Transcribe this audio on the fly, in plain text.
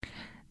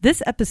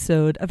This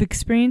episode of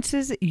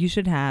Experiences You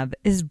Should Have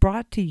is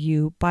brought to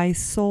you by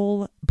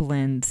Soul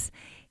Blends,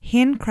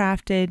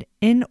 handcrafted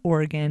in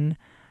Oregon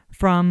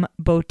from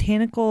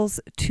botanicals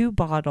to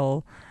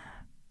bottle,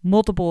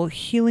 multiple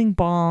healing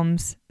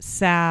balms,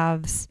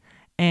 salves,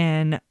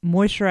 and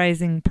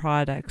moisturizing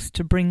products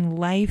to bring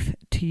life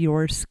to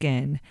your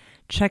skin.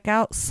 Check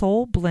out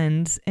Soul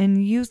Blends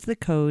and use the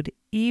code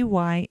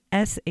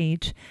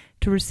EYSH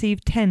to receive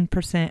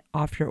 10%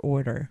 off your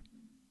order.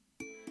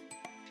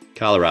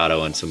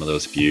 Colorado and some of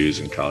those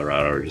views in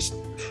Colorado are just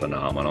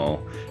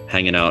phenomenal.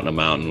 Hanging out in a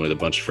mountain with a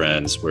bunch of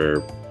friends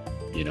where,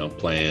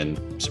 playing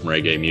some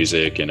reggae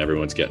music and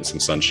everyone's getting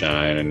some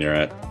sunshine and you're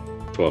at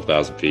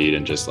 12,000 feet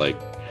and just like,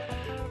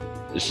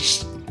 it's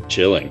just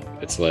chilling.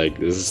 It's like,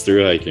 this is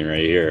through hiking right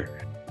here.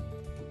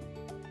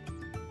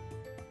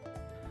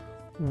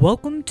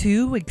 Welcome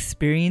to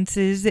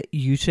Experiences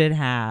You Should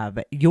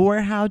Have,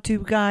 your how-to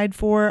guide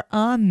for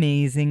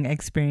amazing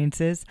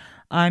experiences.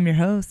 I'm your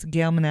host,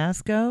 Gail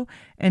Manasco,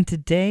 and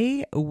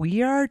today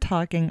we are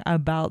talking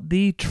about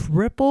the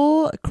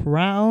Triple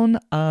Crown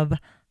of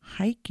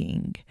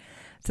hiking.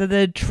 So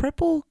the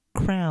Triple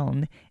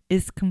Crown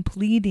is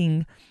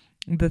completing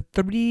the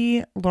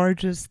three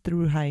largest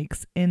through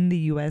hikes in the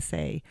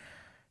USA: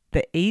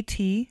 the AT,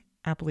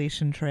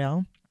 Appalachian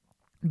Trail,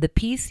 the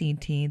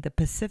PCT, the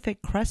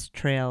Pacific Crest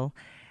Trail,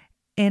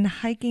 and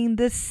hiking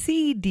the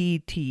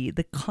CDT,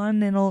 the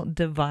Continental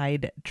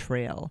Divide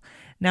Trail.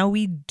 Now,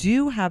 we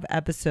do have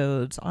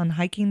episodes on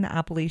hiking the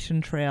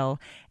Appalachian Trail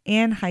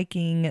and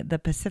hiking the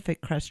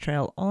Pacific Crest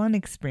Trail on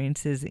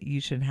Experiences that you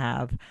should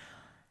have.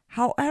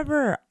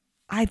 However,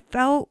 I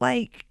felt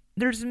like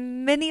there's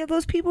many of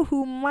those people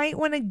who might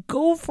want to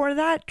go for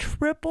that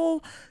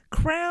Triple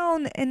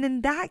Crown. And in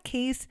that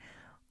case,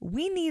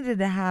 we needed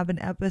to have an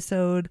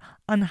episode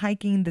on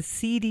hiking the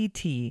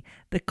CDT,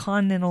 the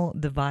Continental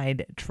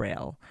Divide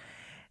Trail.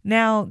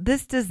 Now,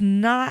 this does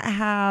not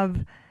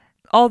have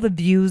all the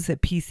views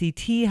that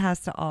PCT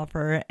has to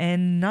offer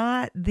and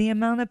not the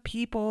amount of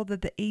people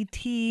that the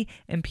AT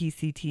and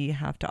PCT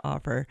have to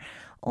offer.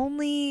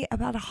 Only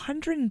about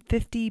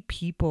 150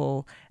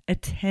 people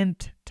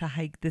attempt to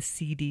hike the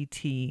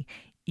CDT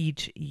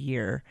each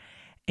year.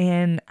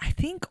 And I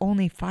think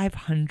only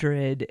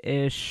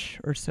 500-ish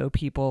or so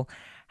people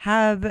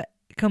have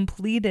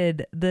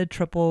completed the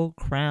Triple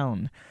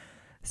Crown.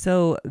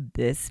 So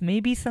this may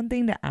be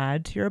something to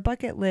add to your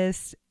bucket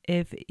list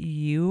if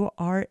you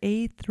are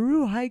a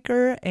thru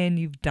hiker and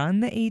you've done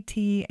the AT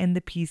and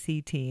the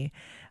PCT,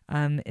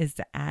 is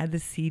to add the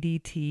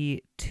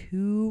CDT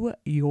to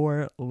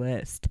your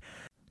list.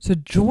 So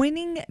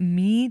joining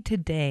me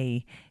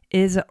today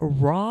is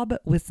Rob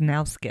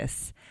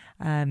Wisnauskas.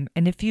 And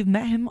if you've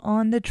met him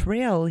on the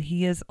trail,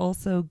 he has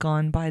also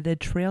gone by the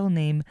trail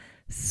name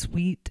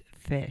Sweet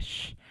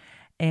Fish.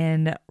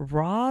 And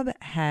Rob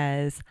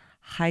has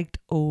hiked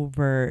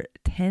over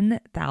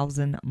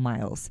 10,000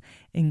 miles,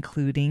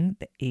 including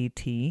the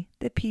AT,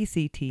 the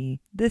PCT,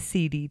 the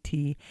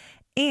CDT,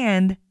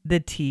 and the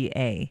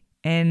TA.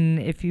 And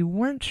if you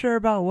weren't sure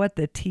about what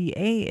the TA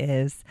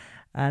is,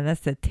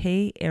 that's the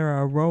Te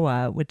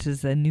Araroa, which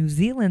is a New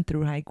Zealand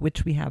thru hike,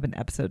 which we have an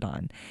episode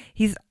on.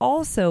 He's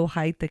also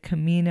hiked the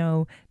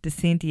Camino de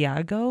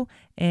Santiago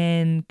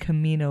and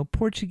Camino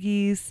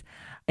Portuguese,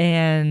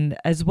 and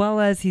as well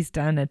as he's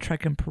done a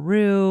trek in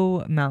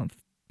Peru, Mount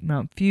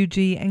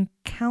Fuji, and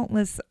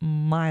countless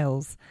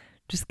miles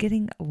just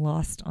getting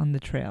lost on the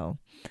trail.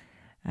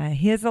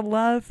 He has a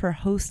love for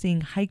hosting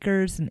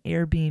hikers and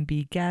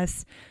Airbnb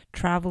guests,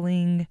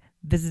 traveling,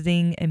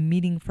 visiting, and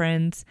meeting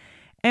friends.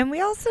 And we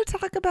also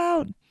talk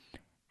about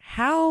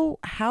how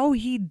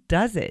he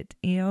does it,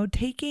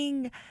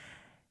 taking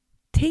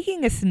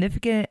a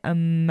significant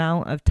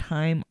amount of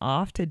time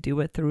off to do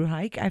a through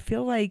hike. I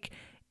feel like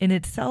in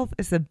itself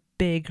is a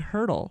big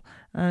hurdle.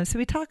 So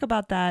we talk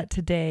about that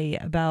today,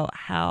 about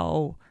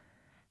how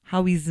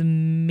he's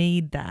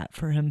made that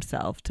for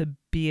himself to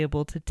be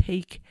able to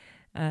take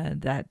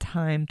that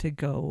time to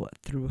go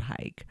through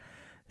hike.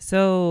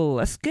 So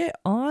let's get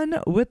on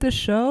with the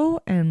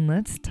show and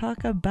let's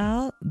talk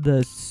about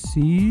the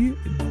CDT.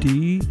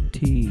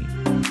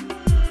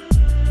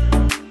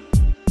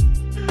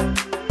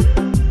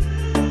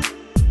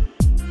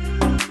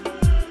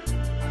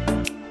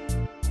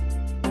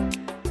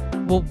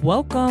 Well,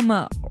 welcome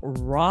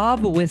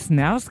Rob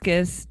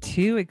Wisnauskas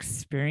to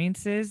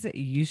Experiences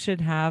You Should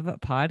Have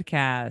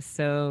podcast.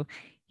 So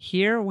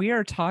here we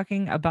are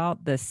talking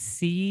about the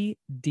CDT.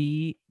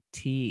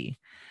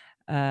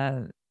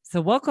 So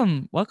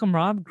welcome,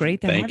 Rob.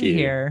 Great to have you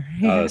here.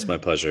 Oh, it's my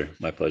pleasure.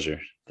 My pleasure.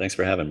 Thanks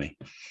for having me.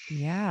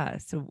 Yeah.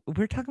 So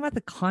we're talking about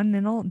the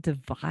Continental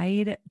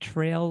Divide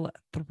Trail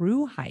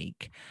through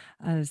hike.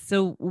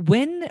 So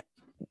when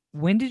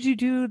did you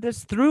do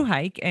this through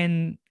hike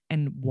and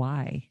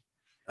why?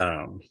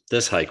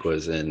 This hike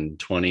was in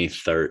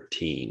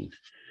 2013,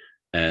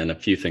 and a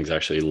few things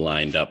actually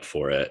lined up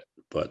for it.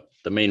 But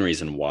the main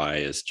reason why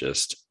is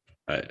just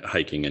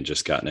hiking and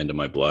just gotten into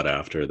my blood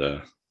after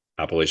the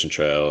Appalachian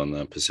Trail and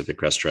the Pacific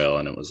Crest Trail.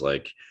 And it was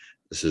like,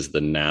 this is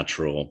the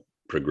natural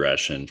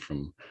progression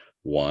from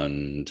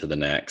one to the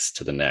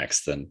next.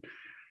 And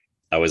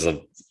I was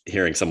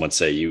hearing someone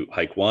say you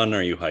hike one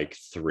or you hike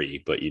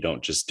three, but you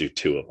don't just do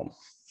two of them.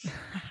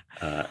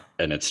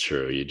 And it's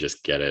true. You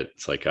just get it.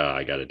 It's like, oh,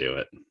 I got to do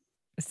it.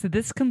 So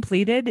this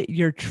completed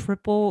your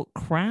Triple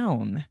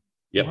Crown.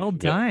 Yep. Well Yep.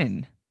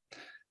 done.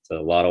 So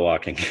a lot of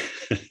walking.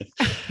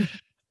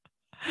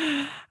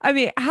 I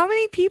mean, how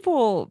many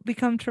people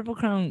become Triple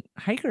Crown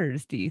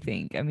hikers, do you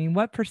think? I mean,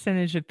 what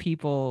percentage of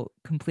people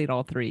complete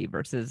all three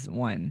versus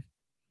one?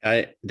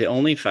 The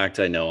only fact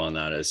I know on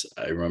that is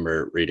I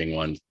remember reading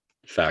one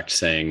fact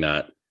saying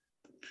that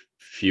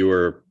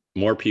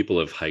more people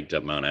have hiked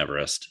up Mount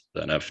Everest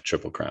than have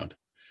Triple Crowned.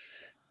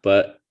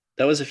 But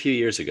that was a few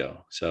years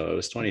ago. So it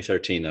was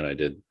 2013 that I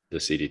did the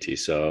CDT.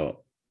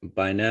 So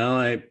by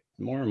now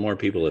more and more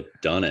people have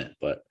done it,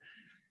 but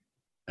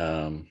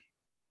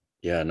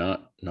yeah,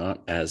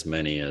 not as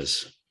many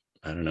as,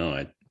 I don't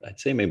know. I'd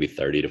say maybe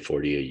 30 to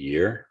 40 a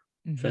year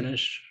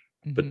finish,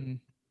 but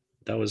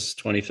that was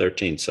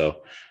 2013.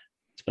 So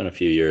it's been a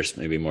few years.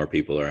 Maybe more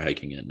people are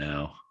hiking it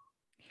now.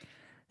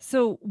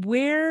 So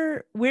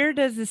where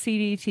does the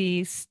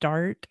CDT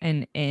start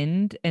and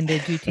end? And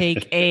did you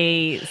take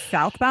a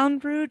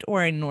southbound route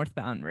or a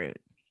northbound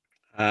route?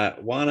 I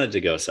wanted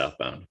to go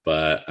southbound,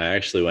 but I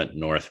actually went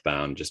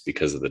northbound just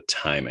because of the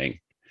timing.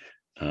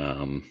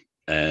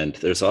 And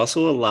there's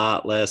also a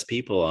lot less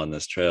people on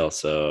this trail.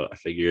 So I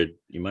figured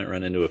you might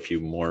run into a few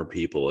more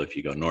people if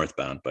you go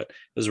northbound, but it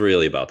was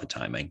really about the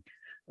timing.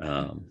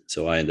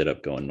 So I ended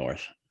up going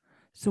north.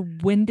 So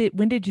when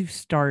did you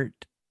start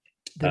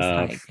this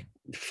hike?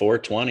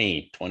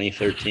 4/20,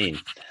 2013.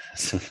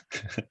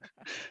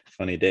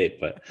 Funny date,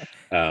 but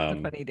a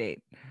funny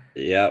date.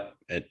 Yeah,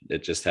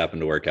 it just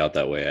happened to work out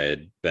that way. I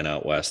had been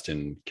out west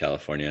in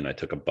California and I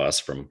took a bus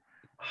from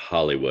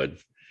Hollywood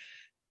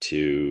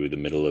to the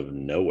middle of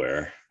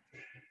nowhere,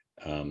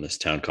 this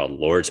town called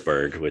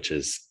Lordsburg, which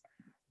is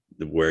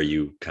where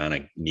you kind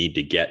of need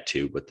to get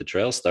to, but the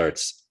trail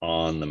starts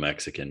on the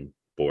Mexican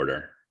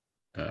border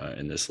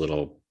in this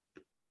little,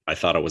 I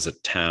thought it was a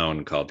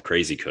town called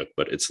Crazy Cook,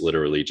 but it's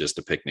literally just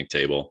a picnic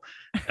table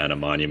and a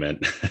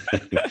monument,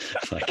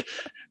 like,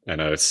 and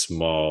a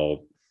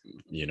small,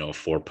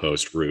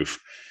 4-post roof.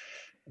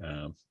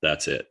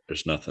 That's it.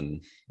 There's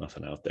nothing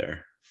out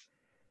there.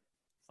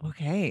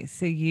 Okay,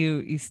 so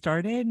you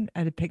started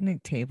at a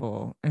picnic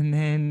table, and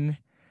then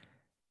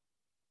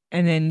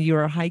you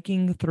were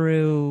hiking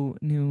through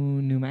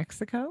New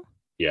Mexico.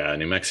 Yeah,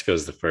 New Mexico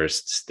is the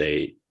first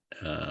state,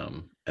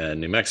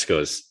 and New Mexico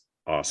is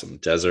awesome.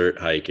 Desert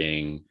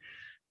hiking,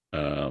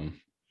 a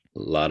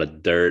lot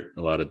of dirt,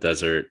 a lot of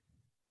desert.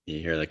 You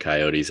hear the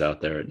coyotes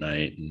out there at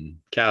night, and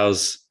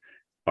cows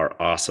are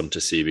awesome to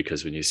see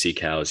because when you see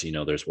cows,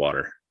 there's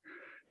water.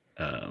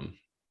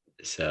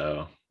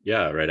 So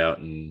yeah, right out,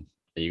 and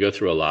you go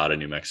through a lot of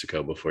New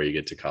Mexico before you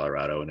get to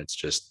Colorado, and it's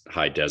just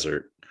high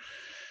desert,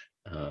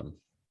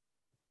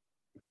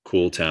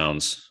 cool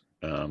towns,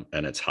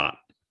 and it's hot.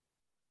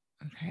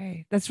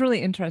 Okay, that's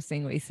really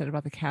interesting what you said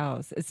about the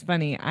cows. It's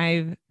funny.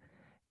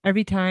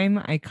 Every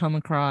time I come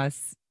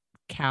across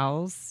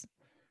cows,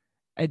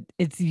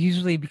 it's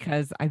usually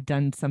because I've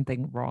done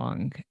something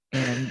wrong,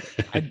 and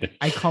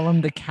I call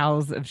them the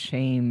cows of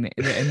shame,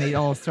 and they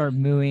all start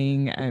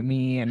mooing at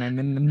me, and I'm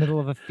in the middle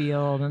of a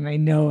field, and I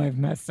know I've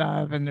messed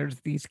up, and there's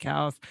these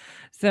cows.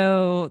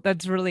 So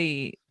that's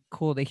really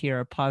cool to hear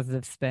a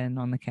positive spin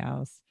on the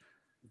cows.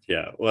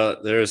 Yeah, well,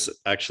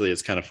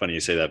 it's kind of funny you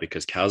say that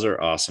because cows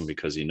are awesome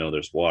because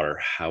there's water.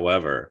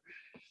 However,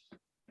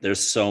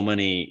 there's so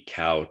many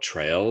cow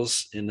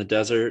trails in the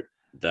desert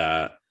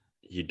that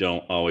you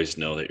don't always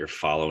know that you're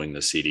following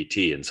the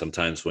CDT. And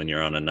sometimes when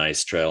you're on a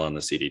nice trail on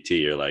the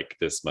CDT, you're like,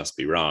 this must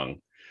be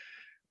wrong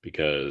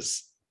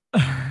because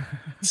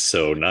it's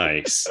so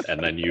nice.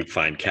 And then you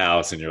find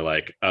cows and you're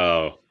like,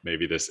 oh,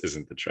 maybe this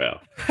isn't the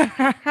trail.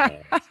 So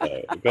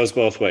it goes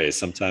both ways.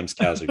 Sometimes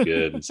cows are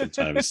good and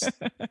sometimes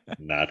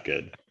not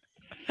good.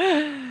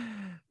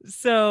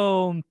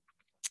 So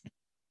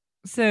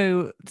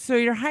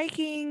you're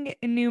hiking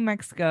in New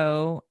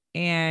Mexico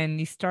and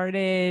you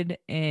started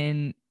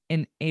in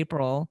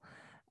April.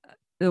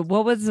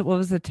 What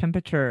was the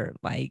temperature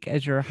like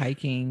as you're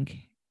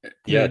hiking?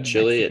 Yeah,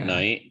 chilly at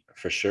night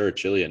for sure.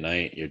 Chilly at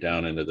night. You're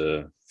down into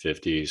the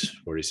 50s,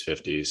 40s,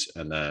 50s,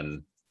 and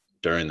then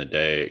during the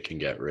day it can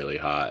get really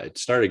hot. It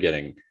started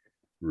getting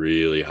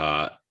really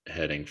hot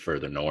heading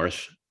further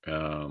north.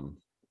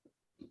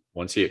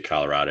 Once you hit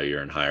Colorado,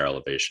 you're in higher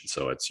elevation,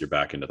 so you're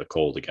back into the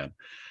cold again.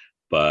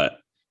 But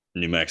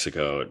New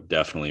Mexico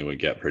definitely would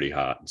get pretty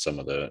hot in some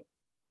of the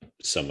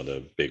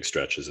big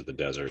stretches of the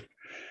desert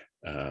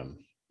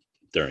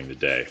during the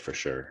day for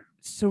sure.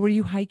 So were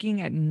you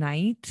hiking at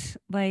night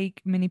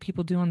like many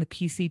people do on the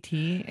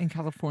PCT in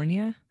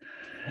California?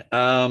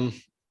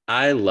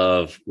 I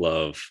love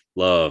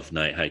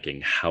night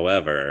hiking.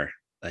 However,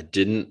 I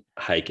didn't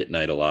hike at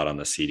night a lot on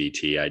the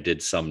CDT. I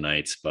did some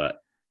nights, but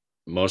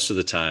most of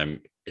the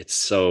time it's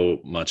so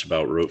much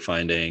about route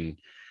finding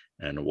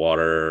and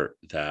water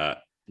that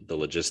the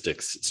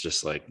logistics, it's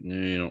just like,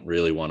 you don't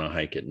really want to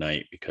hike at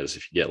night because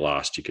if you get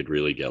lost, you could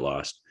really get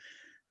lost.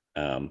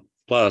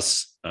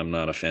 Plus, I'm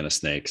not a fan of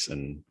snakes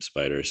and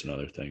spiders and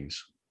other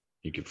things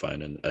you can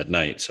find at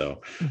night.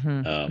 So, Mm-hmm.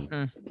 um,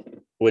 Mm-hmm.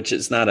 which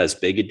is not as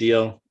big a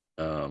deal.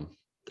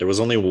 There was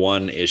only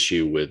one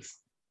issue with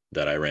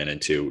that I ran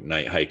into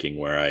night hiking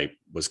where I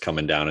was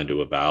coming down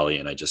into a valley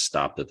and I just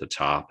stopped at the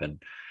top,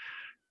 and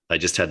I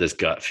just had this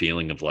gut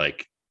feeling of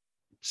like,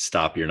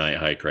 stop your night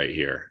hike right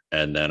here.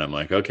 And then I'm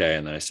like, okay.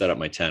 And then I set up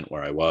my tent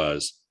where I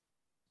was,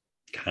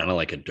 kind of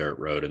like a dirt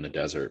road in the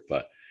desert.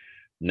 But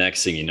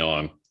next thing you know,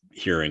 I'm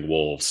hearing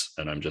wolves,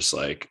 and I'm just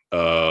like,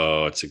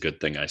 oh, it's a good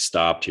thing I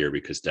stopped here,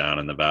 because down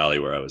in the valley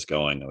where I was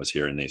going, I was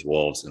hearing these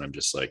wolves. And I'm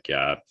just like,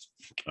 yeah,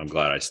 I'm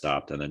glad I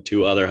stopped. And then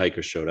two other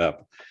hikers showed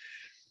up,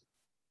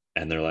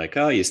 and they're like,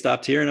 oh, you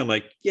stopped here? And I'm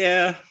like,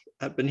 yeah,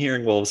 I've been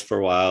hearing wolves for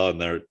a while. And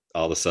they're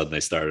all of a sudden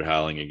they started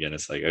howling again.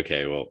 It's like,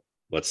 okay, well,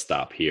 let's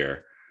stop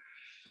here.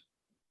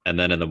 And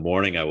then in the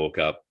morning, I woke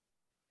up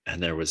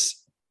and there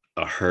was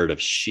a herd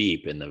of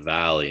sheep in the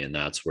valley, and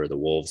that's where the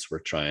wolves were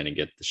trying to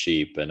get the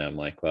sheep. And I'm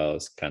like, well,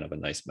 it's kind of a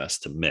nice mess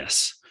to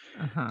miss.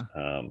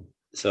 Uh-huh.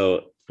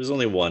 So there's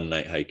only one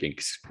night hiking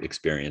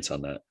experience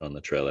on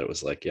the trail that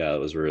was like, yeah, it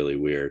was really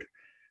weird.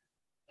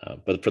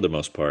 But for the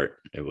most part,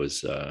 it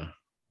was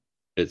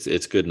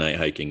it's good night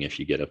hiking if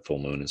you get a full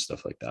moon and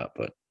stuff like that.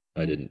 But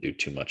I Yeah. didn't do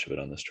too much of it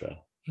on this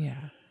trail.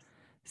 Yeah.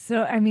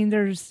 So, I mean,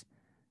 there's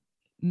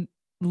n-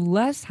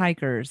 less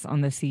hikers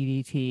on the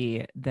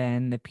CDT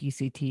than the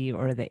PCT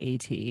or the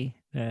AT,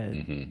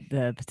 Hmm.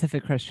 the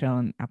Pacific Crest Trail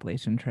and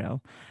Appalachian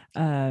Trail.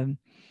 Um,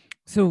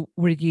 so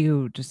were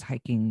you just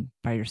hiking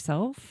by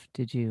yourself?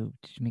 Did you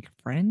make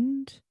a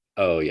friend?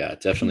 Oh yeah,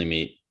 definitely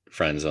meet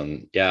friends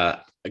on,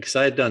 yeah, because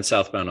I had done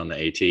southbound on the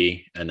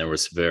AT, and there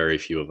was very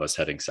few of us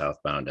heading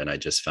southbound, and I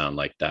just found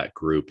like that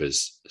group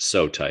is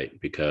so tight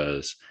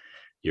because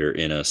you're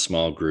in a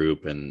small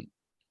group, and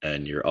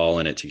you're all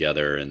in it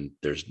together, and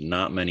there's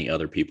not many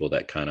other people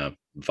that kind of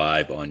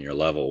vibe on your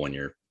level when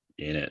you're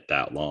in it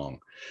that long.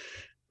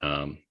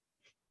 Um,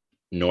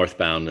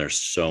 Northbound, there's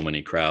so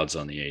many crowds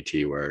on the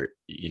AT where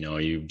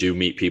you do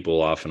meet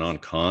people off and on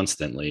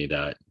constantly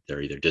that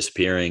they're either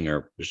disappearing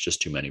or there's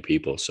just too many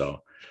people.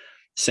 So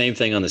same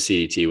thing on the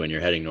CDT when you're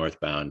heading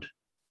northbound.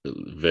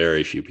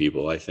 Very few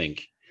people. I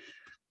think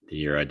the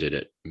year I did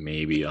it,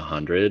 maybe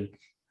 100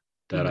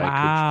 that I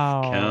could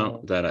Wow.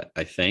 count, that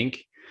I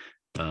think,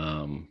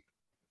 um,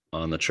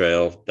 on the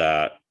trail,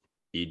 that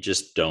you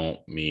just don't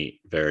meet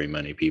very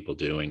many people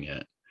doing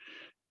it.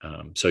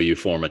 So you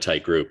form a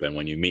tight group, and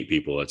when you meet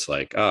people, it's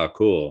like, oh,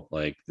 cool,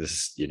 like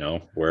this,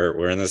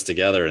 we're in this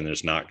together, and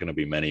there's not going to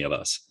be many of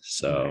us.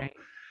 So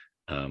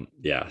Right.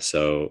 yeah,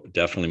 so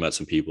definitely met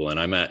some people, and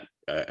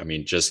I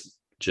mean,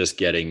 just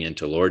getting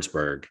into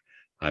Lordsburg,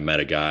 I met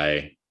a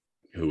guy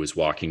who was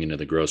walking into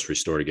the grocery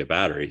store to get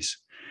batteries,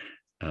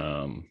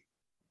 um,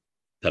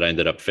 that I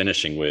ended up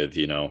finishing with,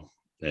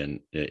 and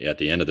at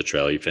the end of the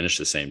trail, you finish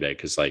the same day,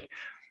 because like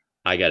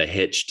I got a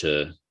hitch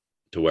to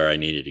where I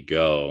needed to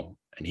go,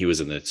 and he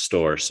was in the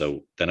store.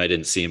 So then I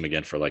didn't see him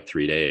again for like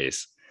 3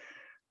 days.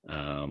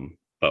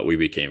 But we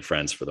became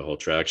friends for the whole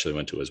trip. I actually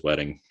went to his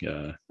wedding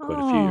quite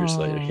a few years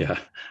later. Oh, Yeah.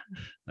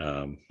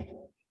 Um,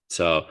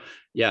 so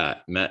yeah,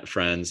 met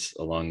friends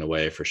along the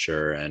way for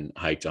sure, and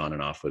hiked on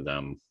and off with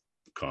them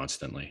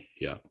constantly.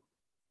 Yeah.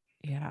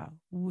 yeah.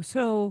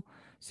 So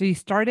you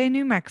started in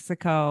New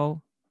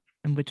Mexico,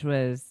 and which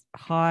was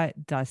hot,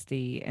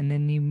 dusty, and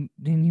then you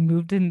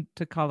moved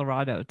into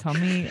Colorado. Tell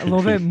me a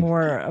little bit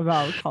more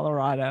about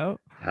Colorado.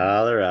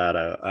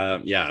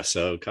 Colorado. Yeah.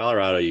 So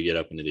Colorado, you get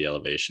up into the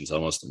elevations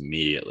almost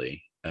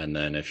immediately. And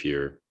then if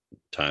your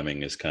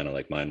timing is kind of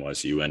like mine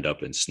was, you end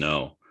up in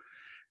snow,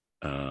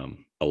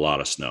 a lot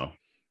of snow,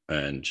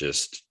 and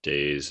just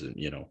days. And,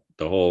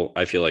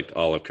 I feel like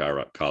all of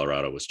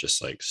Colorado was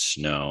just like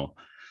snow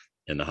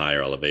in the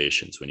higher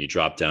elevations. When you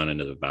drop down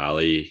into the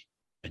valley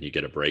and you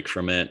get a break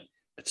from it,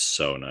 it's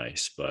so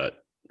nice. But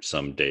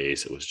some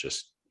days it was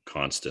just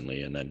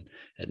constantly. And then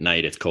at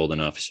night, it's cold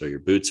enough so your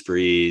boots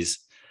freeze.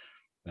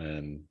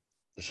 And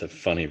it's a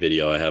funny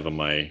video I have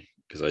on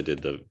because I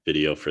did the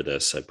video for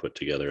this. I put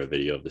together a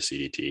video of the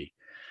CDT,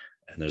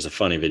 and there's a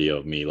funny video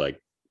of me like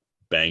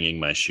banging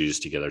my shoes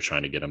together,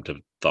 trying to get them to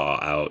thaw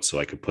out so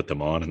I could put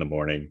them on in the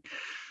morning,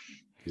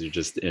 because you're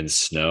just in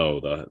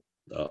snow,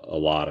 a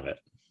lot of it,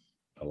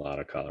 a lot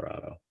of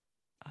Colorado.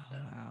 Oh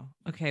wow.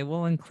 Okay,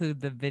 we'll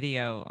include the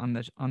video on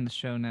the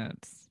show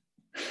notes.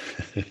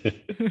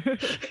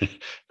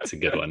 It's a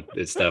good one.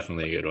 It's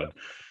definitely a good one.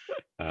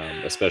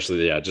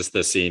 Especially, yeah, just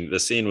the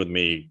scene with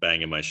me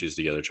banging my shoes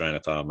together, trying to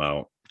thaw them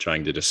out,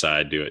 trying to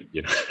decide, do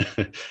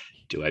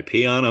I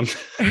pee on them?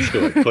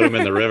 Do I put them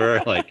in the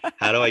river? Like,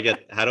 how do I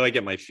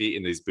get my feet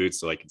in these boots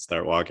so I can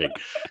start walking?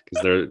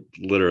 Because they're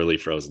literally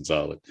frozen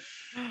solid.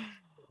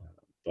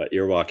 But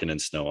you're walking in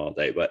snow all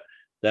day. But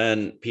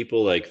then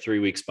people like 3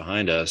 weeks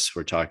behind us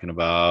were talking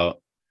about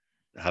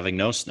having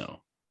no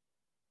snow.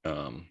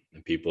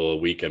 And people a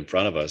week in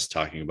front of us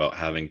talking about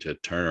having to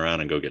turn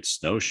around and go get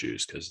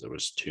snowshoes because there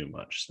was too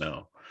much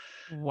snow.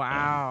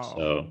 Wow.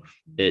 So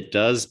it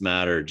does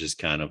matter, just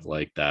kind of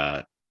like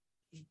that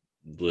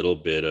little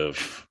bit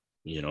of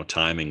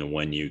timing and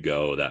when you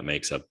go, that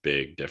makes a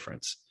big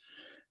difference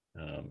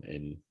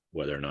in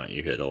whether or not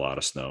you hit a lot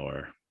of snow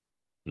or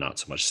not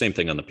so much. Same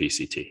thing on the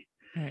PCT.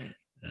 Right.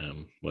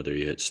 Whether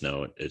you hit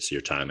snow, it's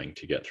your timing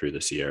to get through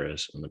the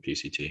Sierras on the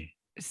PCT.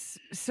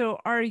 So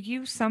are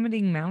you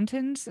summiting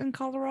mountains in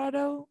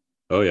Colorado?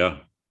 Oh yeah,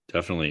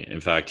 definitely. In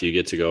fact, you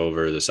get to go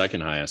over the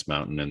second highest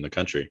mountain in the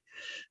country.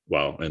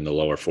 Well, in the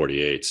lower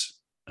 48s.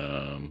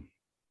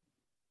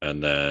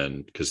 And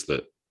then because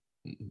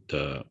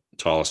the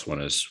tallest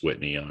one is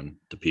Whitney on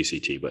the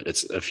PCT, but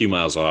it's a few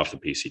miles off the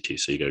PCT,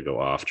 so you got to go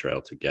off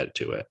trail to get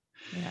to it.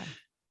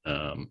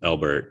 Yeah.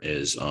 Elbert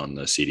is on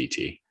the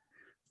CDT.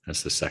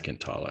 That's the second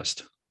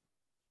tallest,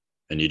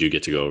 and you do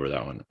get to go over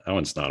that one. That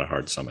one's not a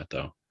hard summit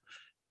though,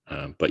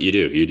 but you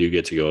do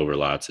get to go over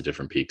lots of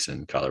different peaks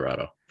in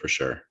Colorado for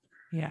sure.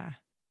 Yeah.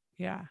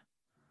 Yeah.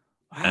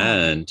 Wow.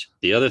 And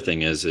the other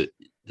thing is that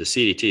the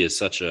CDT is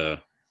such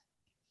a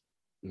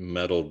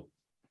metal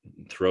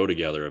throw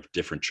together of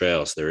different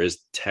trails. There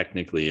is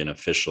technically an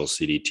official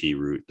CDT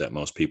route that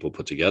most people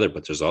put together,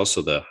 but there's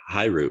also the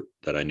high route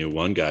that I knew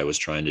one guy was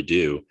trying to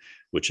do,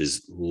 which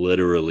is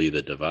literally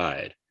the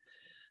divide,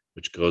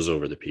 which goes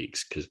over the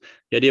peaks. Because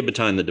the idea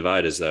behind the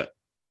divide is that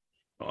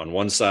on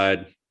one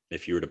side,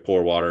 if you were to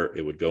pour water,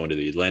 it would go into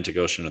the Atlantic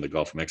Ocean or the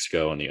Gulf of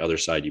Mexico. On the other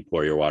side, you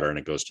pour your water and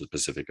it goes to the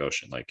Pacific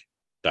Ocean. Like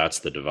that's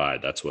the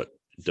divide. That's what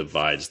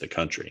divides the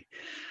country.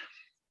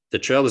 The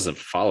trail doesn't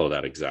follow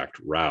that exact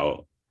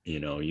route.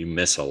 You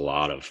miss a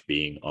lot of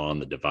being on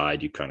the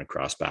divide. You kind of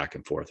cross back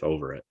and forth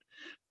over it.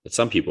 But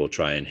some people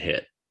try and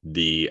hit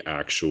the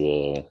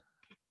actual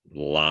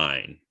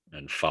line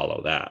and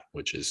follow that,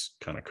 which is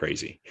kind of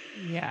crazy.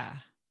 Yeah.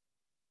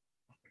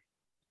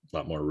 A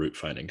lot more route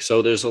finding.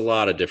 So there's a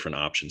lot of different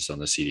options on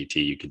the CDT.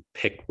 You could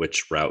pick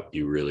which route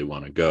you really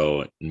want to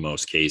go in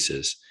most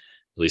cases,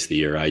 at least the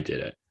year I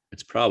did it.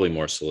 It's probably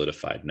more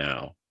solidified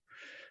now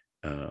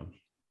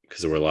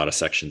because there were a lot of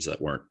sections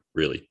that weren't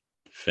really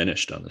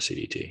finished on the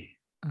CDT.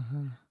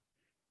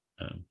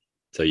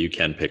 So you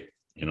can pick,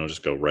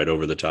 just go right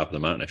over the top of the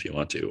mountain if you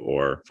want to,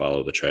 or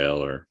follow the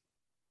trail or,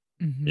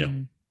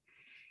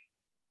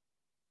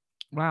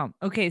 Wow.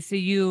 Okay. So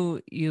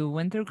you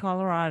went through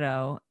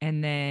Colorado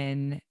and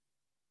then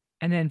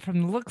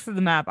from the looks of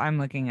the map I'm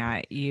looking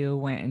at, you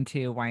went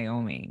into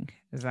Wyoming.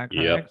 Is that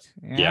correct?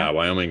 Yep. Yeah.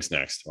 Wyoming's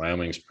next.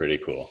 Wyoming's pretty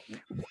cool.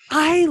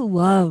 I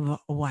love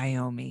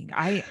Wyoming.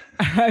 I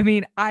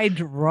mean, I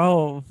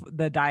drove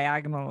the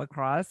diagonal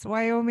across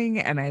Wyoming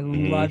and I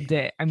loved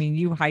it. I mean,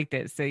 you hiked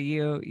it, so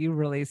you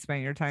really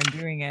spent your time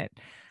doing it.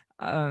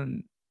 I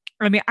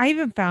mean, I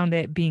even found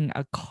it being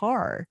a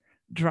car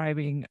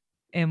driving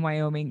in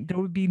Wyoming. There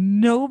would be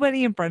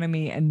nobody in front of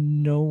me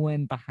and no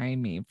one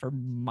behind me for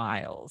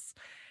miles.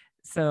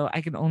 So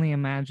I can only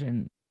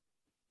imagine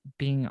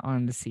being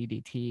on the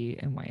CDT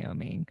in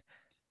Wyoming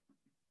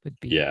would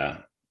be. Yeah.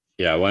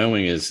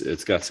 Wyoming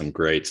it's got some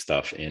great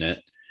stuff in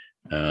it.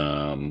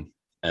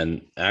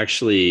 And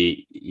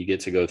actually you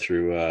get to go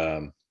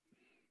through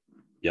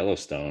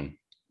Yellowstone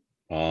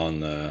on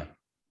the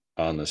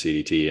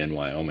CDT in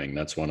Wyoming.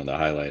 That's one of the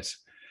highlights.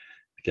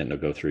 Getting to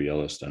go through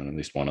Yellowstone, at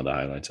least one of the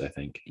highlights, I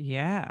think.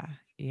 Yeah,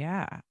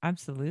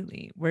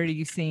 absolutely. Were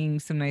you seeing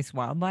some nice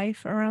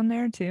wildlife around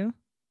there too?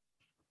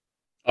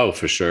 Oh,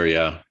 for sure.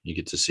 Yeah. You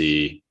get to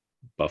see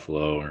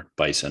buffalo or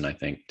bison, I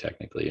think,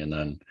 technically, and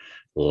then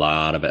a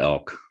lot of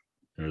elk.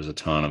 There's a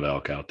ton of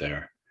elk out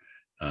there.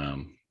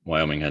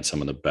 Wyoming had some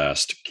of the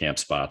best camp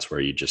spots where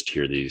you just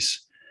hear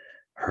these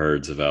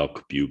herds of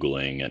elk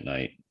bugling at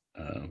night.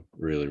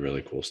 Really,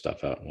 really cool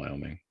stuff out in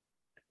Wyoming.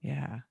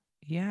 Yeah.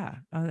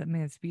 Oh, that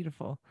man, it's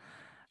beautiful.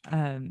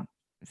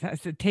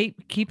 So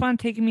keep on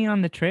taking me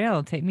on the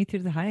trail. Take me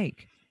through the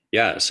hike.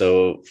 Yeah.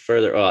 So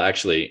further, well,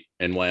 actually,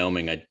 in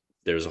Wyoming,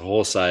 there's a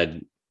whole side.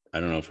 I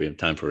don't know if we have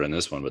time for it in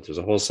this one, but there's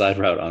a whole side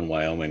route on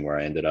Wyoming where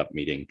I ended up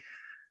meeting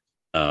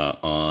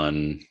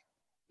on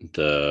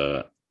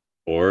the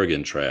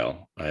Oregon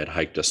Trail. I had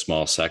hiked a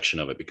small section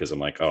of it because I'm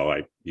like, oh,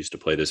 I used to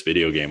play this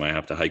video game. I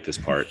have to hike this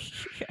part.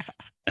 Yeah.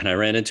 And I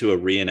ran into a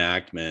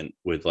reenactment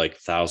with like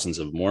thousands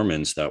of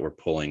Mormons that were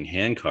pulling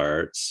hand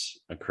carts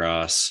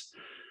across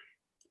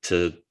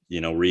to,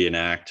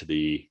 reenact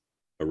the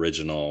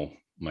original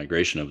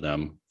migration of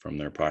them from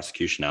their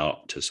prosecution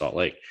out to Salt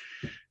Lake.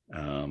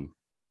 And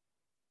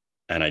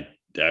I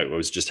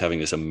was just having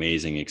this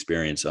amazing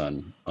experience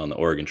on the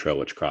Oregon Trail,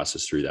 which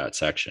crosses through that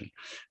section.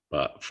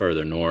 But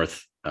further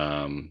north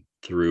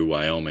through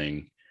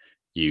Wyoming,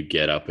 you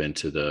get up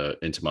into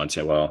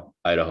Montana,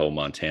 Idaho,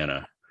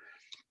 Montana.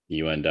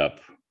 You end up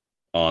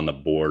on the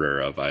border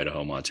of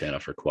Idaho, Montana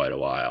for quite a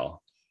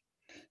while,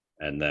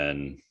 and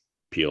then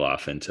peel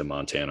off into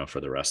Montana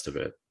for the rest of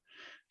it.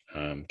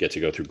 Get to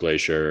go through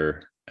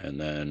Glacier and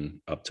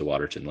then up to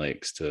Waterton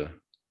Lakes to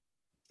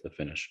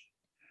finish.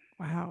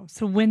 Wow.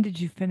 So when did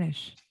you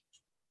finish?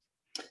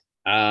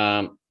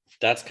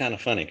 That's kind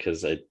of funny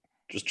because I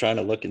was trying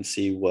to look and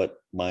see what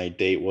my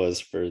date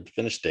was for the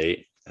finish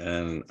date.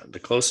 And the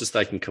closest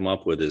I can come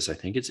up with is, I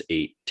think it's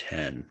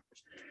 8/10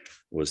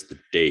 was the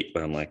date,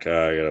 but I'm like,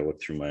 I gotta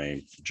look through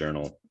my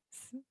journal.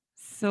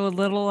 So a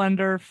little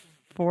under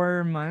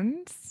 4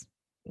 months.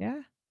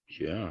 Yeah.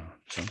 Yeah,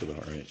 sounds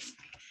about right.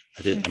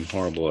 I'm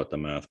horrible at the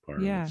math part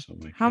of it. Yeah. So I'm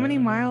like, How many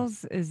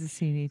miles is the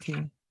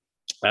CDT?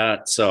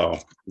 So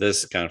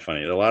this is kind of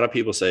funny. A lot of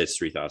people say it's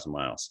 3,000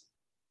 miles,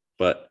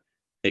 but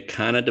it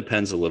kind of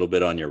depends a little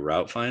bit on your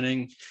route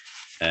finding.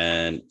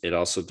 And it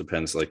also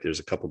depends, like there's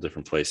a couple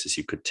different places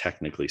you could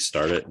technically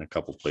start it and a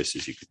couple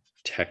places you could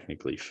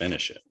technically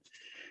finish it.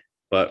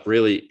 But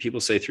really,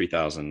 people say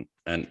 3,000,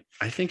 and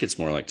I think it's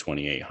more like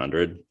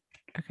 2,800.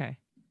 Okay.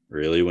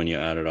 Really, when you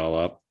add it all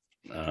up.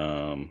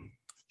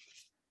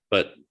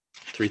 But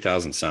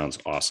 3,000 sounds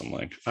awesome.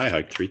 Like I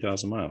hiked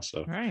 3,000 miles.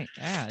 So Right.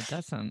 Yeah, it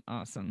does sound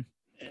awesome.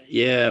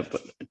 yeah,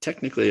 but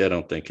technically, I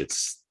think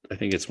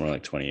it's more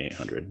like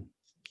 2,800.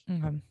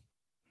 Okay.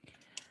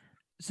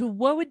 So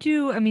what would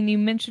you, I mean, you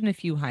mentioned a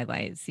few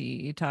highlights.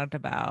 You talked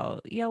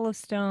about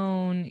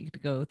Yellowstone, you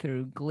could go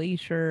through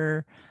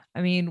Glacier.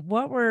 I mean,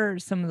 what were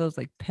some of those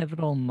like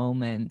pivotal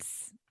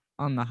moments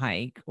on the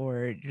hike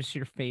or just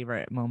your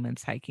favorite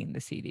moments hiking the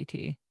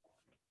CDT?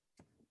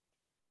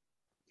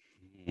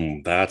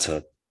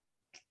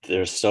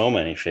 There's so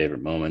many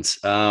favorite moments.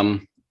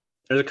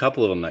 There's a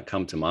couple of them that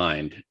come to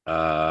mind.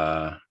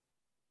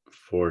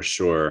 For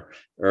sure.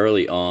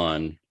 Early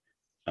on,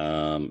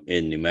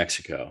 in New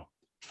Mexico,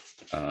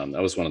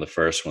 that was one of the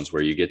first ones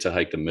where you get to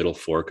hike the middle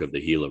fork of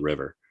the Gila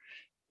River.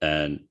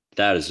 And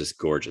that is just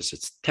gorgeous.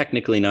 It's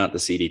technically not the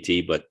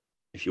CDT, but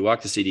if you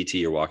walk the CDT,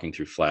 you're walking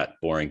through flat,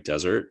 boring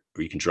desert,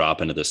 or you can drop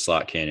into this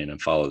slot canyon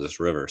and follow this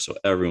river. So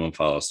everyone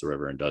follows the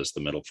river and does the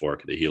middle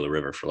fork of the Gila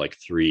River for like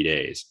 3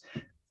 days.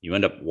 You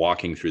end up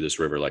walking through this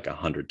river like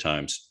 100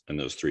 times in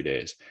those 3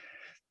 days.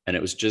 And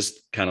it was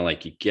just kind of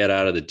like you get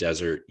out of the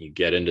desert, you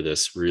get into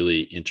this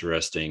really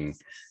interesting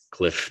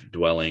cliff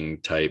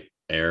dwelling type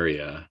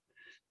area.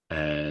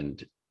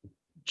 And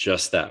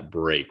just that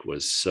break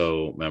was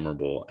so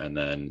memorable. And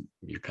then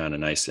you're kind of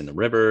nice in the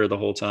river the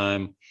whole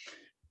time.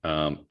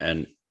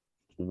 And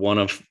one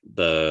of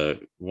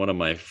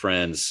my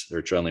friends,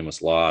 her trail name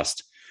was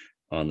Lost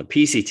on the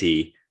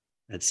PCT,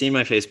 had seen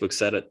my Facebook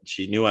set it.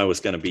 She knew I was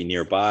going to be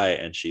nearby,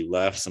 and she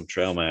left some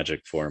trail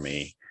magic for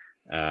me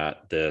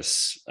at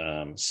this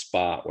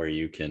spot where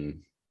you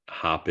can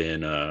hop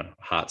in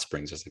hot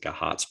springs. It's like a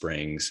hot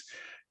springs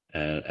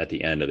at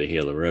the end of the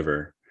Gila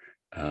River.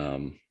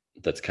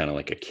 That's kind of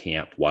like a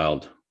camp I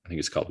think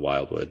it's called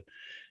Wildwood.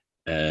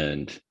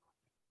 And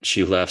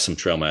she left some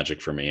trail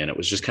magic for me. And it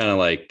was just kind of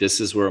like,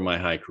 this is where my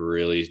hike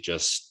really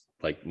just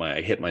like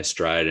I hit my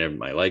stride and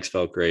my legs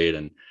felt great.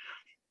 And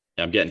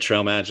I'm getting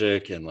trail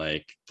magic and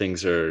like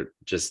things are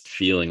just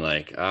feeling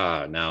like,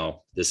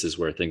 now this is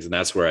where things, and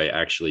that's where I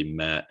actually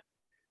met.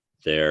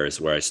 There is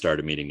where I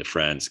started meeting the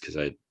friends, because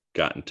I'd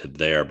gotten to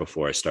there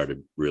before I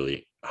started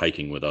really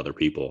hiking with other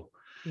people.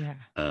 Yeah.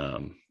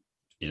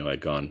 I'd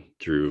gone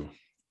through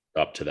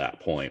up to that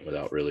point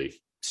without really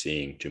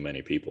seeing too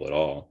many people at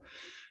all.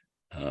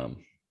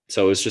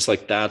 So it's just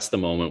like, that's the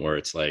moment where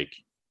it's like,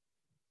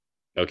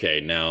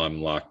 okay, now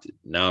I'm locked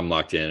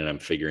in and I'm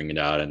figuring it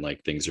out, and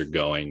like things are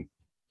going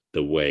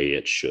the way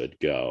it should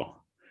go.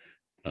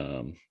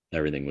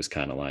 Everything was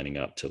kind of lining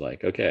up to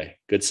like, okay,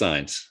 good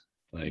signs,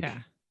 like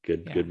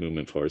good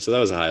movement forward. So that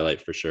was a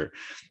highlight for sure.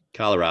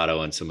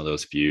 Colorado, and some of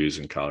those views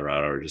in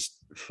Colorado are just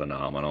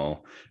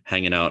phenomenal.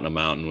 Hanging out in a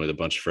mountain with a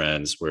bunch of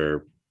friends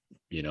where,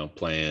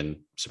 playing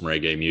some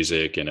reggae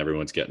music and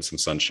everyone's getting some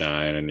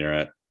sunshine, and you're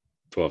at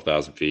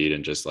 12,000 feet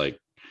and just like,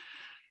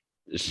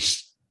 it's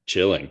just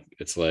chilling.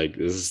 It's like,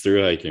 this is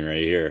through hiking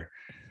right here.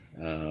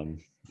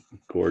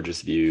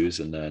 Gorgeous views.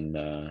 And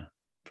then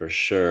for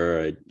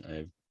sure,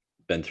 I've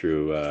been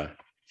through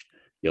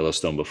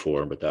Yellowstone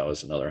before, but that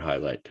was another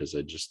highlight because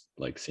I just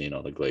like seeing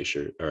all the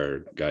glacier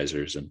or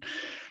geysers. And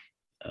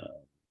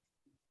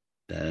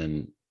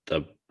then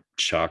the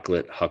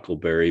chocolate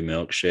huckleberry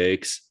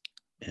milkshakes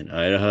in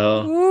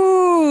Idaho.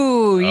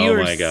 Ooh,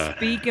 oh my God,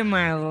 speaking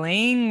my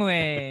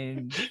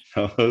language.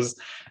 Those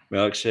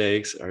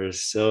milkshakes are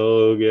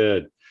so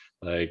good.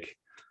 Like,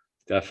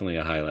 definitely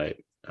a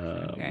highlight.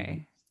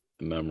 Okay.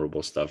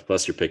 Memorable stuff.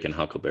 Plus, you're picking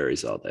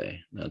huckleberries all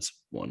day. That's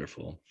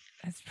wonderful.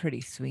 That's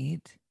pretty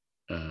sweet.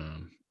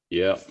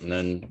 Yeah. And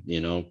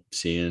then,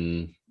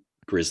 seeing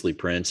grizzly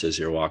prints as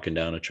you're walking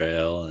down a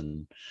trail,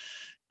 and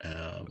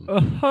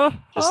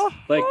just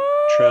like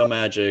trail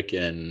magic.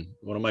 And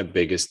one of my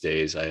biggest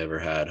days I ever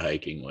had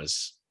hiking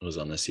was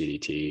on the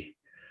CDT.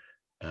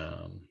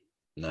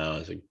 Now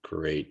is a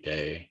great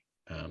day.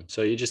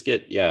 So you just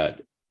get,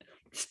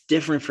 it's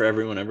different for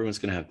everyone. Everyone's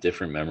going to have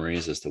different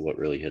memories as to what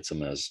really hits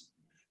them as,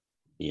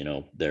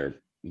 their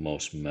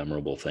most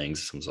memorable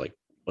things. Someone's like,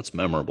 what's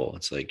memorable?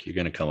 It's like, you're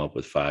going to come up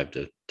with 5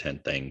 to 10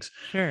 things.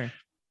 Sure.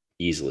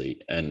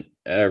 Easily. And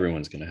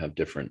everyone's going to have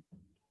different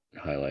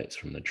highlights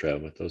from the trail,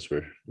 but those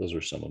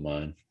were some of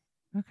mine.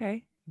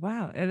 Okay.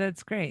 Wow.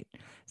 That's great.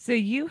 So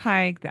you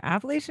hiked the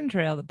Appalachian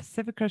Trail, the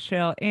Pacific Crest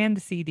Trail, and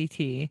the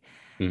CDT.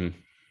 Mm-hmm.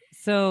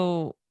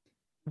 So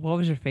what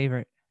was your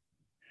favorite?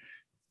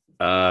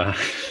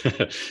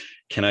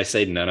 Can I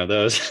say none of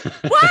those?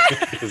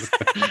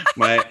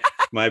 What?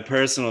 my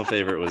personal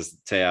favorite was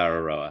Te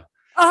Araroa.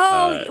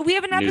 Oh, we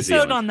have an New episode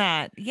Zealand. on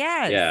that.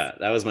 Yes. Yeah,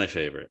 that was my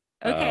favorite.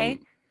 Okay.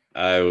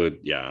 I would,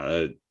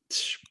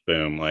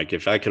 boom. Like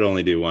if I could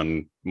only do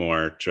one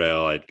more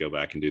trail, I'd go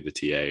back and do the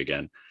TA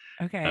again.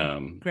 Okay.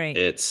 Great.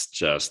 It's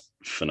just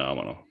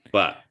phenomenal.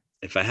 But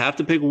if I have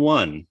to pick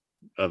one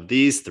of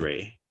these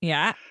three,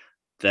 Yeah.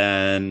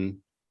 then,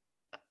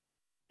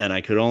 and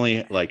I could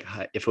only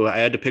if I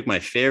had to pick my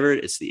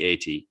favorite, it's the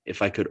AT.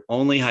 If I could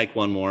only hike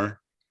one more,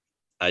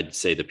 I'd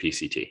say the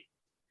PCT.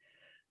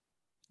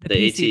 The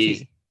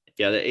PCT. AT,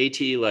 yeah, the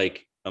AT,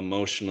 like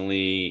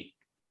emotionally,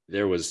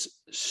 there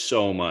was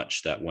so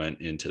much that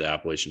went into the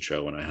Appalachian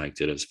Trail when I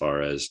hiked it, as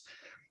far as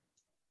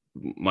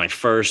my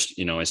first,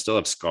 I still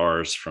have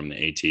scars from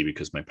the AT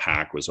because my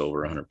pack was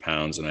over 100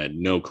 pounds and I had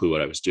no clue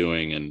what I was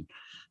doing. And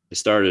I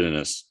started in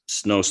a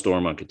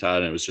snowstorm on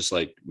Katahdin. It was just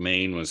like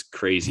Maine was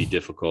crazy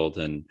difficult,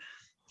 and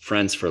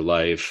friends for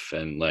life.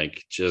 And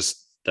like,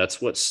 just,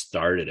 that's what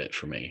started it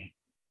for me.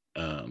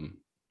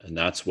 And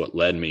that's what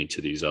led me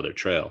to these other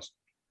trails.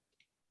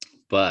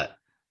 But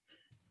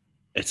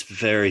it's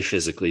very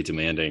physically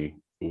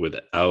demanding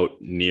without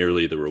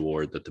nearly the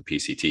reward that the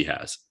PCT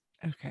has.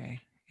 Okay.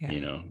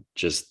 Yeah.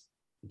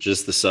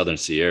 Just the Southern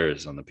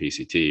Sierras on the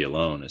PCT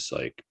alone is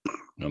like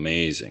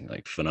amazing,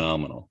 like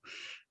phenomenal.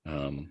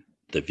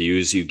 The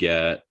views you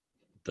get,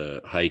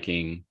 the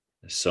hiking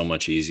is so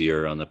much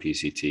easier on the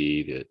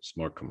PCT. It's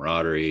more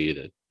camaraderie.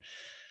 That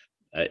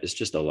it's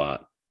just a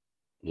lot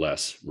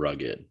less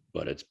rugged,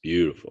 but it's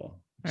beautiful.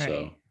 Right.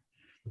 So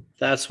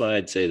that's why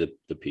I'd say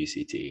the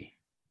PCT.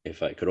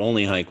 If I could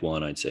only hike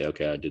one, I'd say,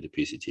 okay, I'd do the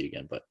PCT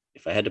again. But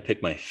if I had to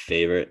pick my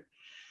favorite,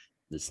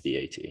 it's the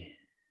AT.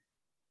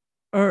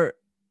 Or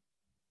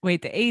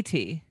wait, the AT.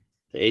 The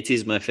AT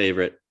is my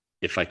favorite.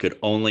 If I could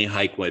only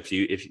hike one, if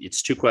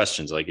it's two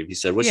questions, like if you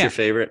said, what's your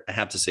favorite? I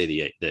have to say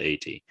the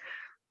AT.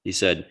 He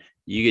said,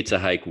 you get to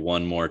hike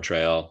one more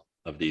trail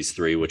of these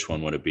three. Which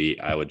one would it be?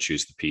 I would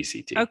choose the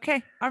PCT.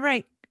 Okay. All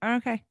right.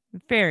 Okay.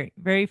 Fair.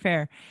 Very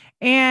fair.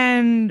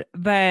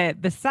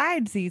 But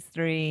besides these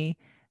three,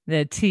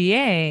 the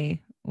TA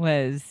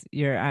was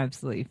your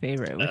absolute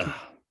favorite. Oh,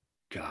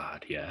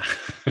 God, yeah.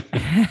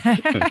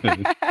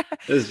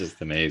 This is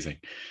just amazing.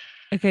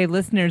 Okay,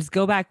 listeners,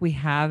 go back. We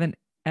have an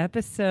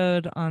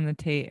episode on the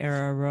Te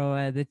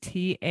Araroa, the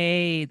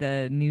TA,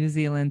 the New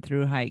Zealand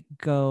through hike.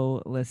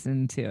 Go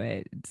listen to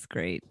it. It's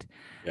great.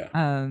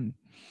 Yeah.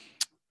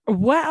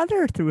 What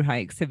other through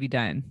hikes have you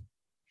done?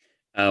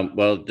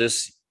 Well,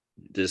 this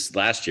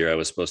last year I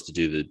was supposed to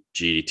do the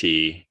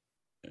GDT,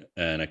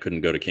 and I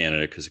couldn't go to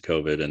Canada because of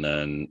COVID. And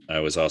then I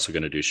was also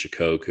going to do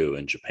Shikoku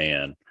in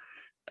Japan.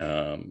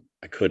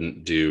 I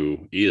couldn't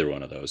do either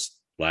one of those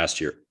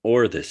last year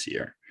or this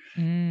year.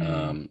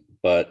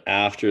 But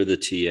after the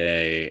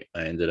TA,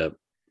 I ended up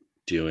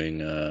doing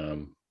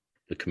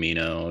the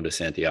Camino de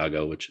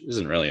Santiago, which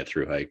isn't really a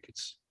through hike.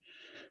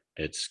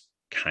 It's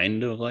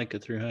kind of like a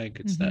through hike.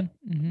 It's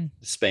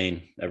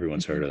Spain.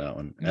 Everyone's heard of that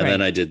one. And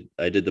then I did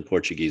the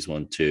Portuguese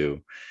one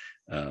too.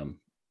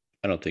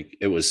 I don't think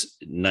it was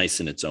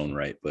nice in its own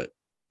right, but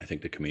I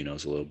think the Camino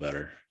is a little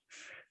better.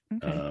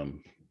 Okay.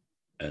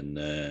 And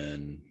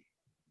then,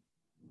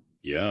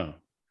 yeah.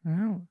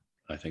 Oh.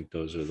 I think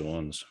those are the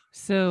ones.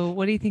 So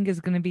what do you think is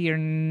going to be your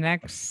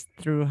next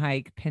through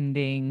hike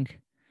pending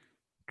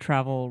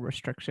travel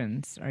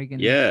restrictions? Are you going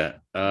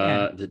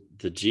to?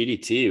 The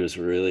GDT was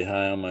really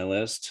high on my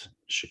list.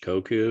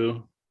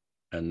 Shikoku.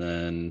 And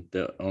then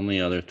the only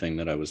other thing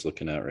that I was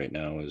looking at right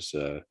now is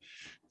the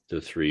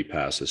Three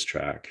Passes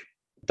track.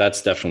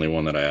 That's definitely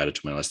one that I added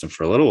to my list. And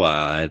for a little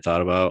while, I had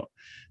thought about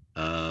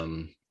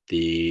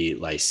the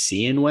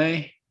Lycian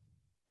Way.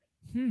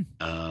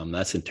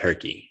 That's in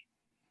Turkey.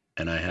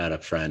 And I had a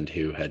friend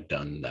who had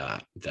done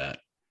that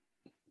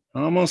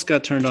almost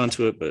got turned on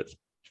to it, but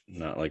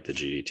not like the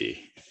GDT.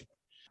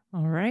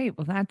 All right.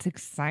 Well, that's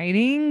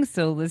exciting.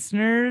 So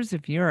listeners,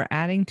 if you're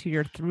adding to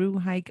your through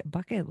hike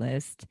bucket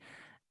list,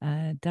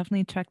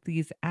 definitely check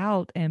these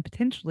out and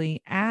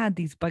potentially add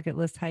these bucket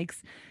list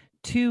hikes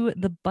to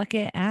the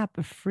Bucket app,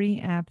 a free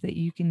app that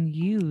you can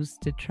use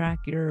to track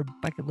your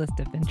bucket list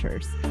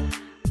adventures.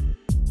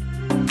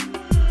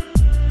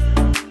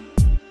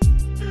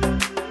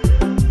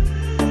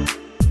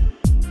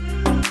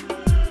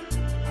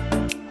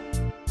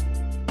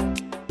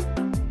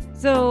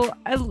 So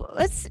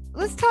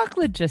let's talk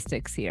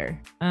logistics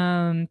here.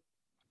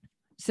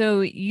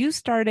 So you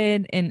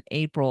started in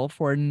April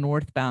for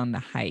Northbound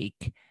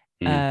hike.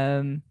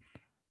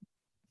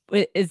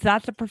 Is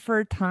that the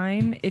preferred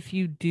time if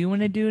you do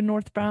want to do a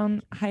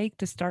Northbound hike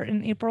to start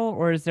in April,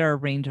 or is there a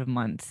range of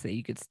months that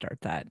you could start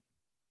that?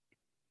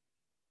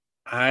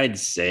 I'd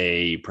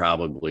say you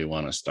probably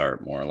want to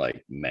start more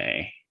like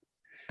May.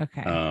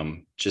 Okay.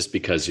 Just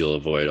because you'll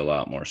avoid a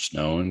lot more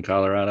snow in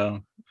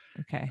Colorado.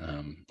 Okay.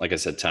 Like I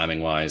said,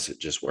 timing wise, it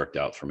just worked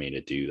out for me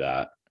to do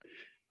that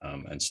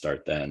and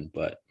start then.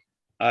 But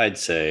I'd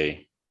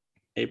say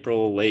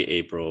late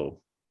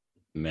April,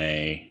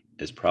 May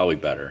is probably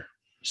better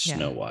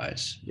snow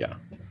wise. Yeah.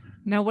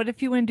 Now, what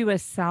if you went to a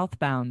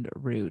southbound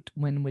route?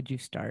 When would you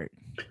start?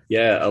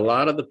 Yeah. A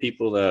lot of the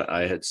people that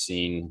I had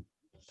seen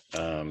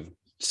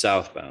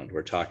southbound.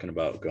 We're talking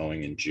about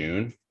going in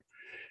June.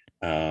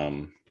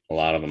 A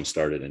lot of them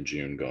started in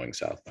June going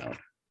southbound.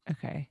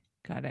 Okay,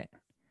 got it.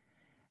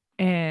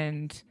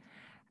 And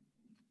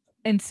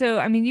so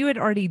I mean you had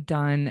already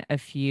done a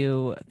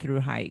few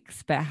through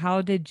hikes, but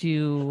how did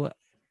you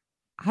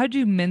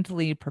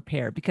mentally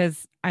prepare?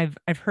 Because I've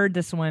heard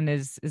this one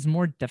is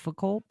more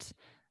difficult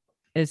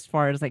as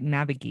far as like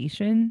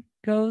navigation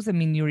goes. I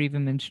mean, you were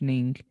even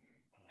mentioning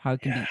how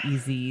it can Yeah. be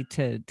easy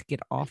to get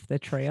off the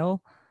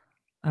trail.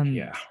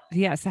 Yeah.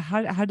 Yeah. So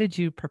how did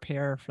you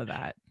prepare for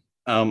that?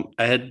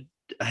 I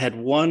had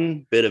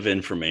one bit of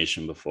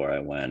information before I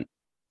went,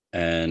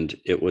 and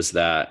it was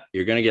that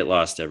you're going to get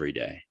lost every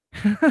day.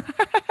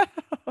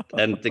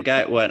 And the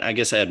guy, well, I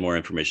guess I had more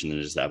information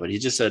than just that, but he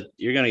just said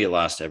you're going to get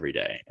lost every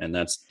day, and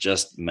that's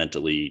just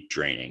mentally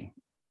draining.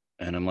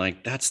 And I'm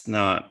like, that's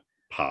not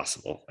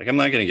possible. Like, I'm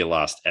not going to get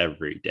lost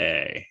every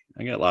day.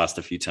 I get lost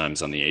a few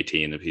times on the AT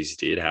and the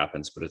PCT. It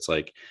happens, but it's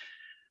like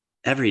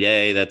every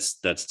day.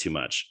 That's too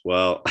much.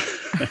 Well,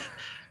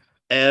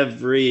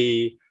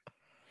 every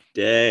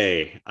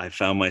day I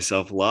found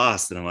myself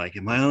lost, and I'm like,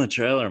 am I on the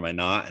trail or am I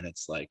not? And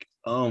it's like,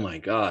 oh my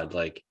God,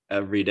 like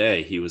every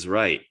day he was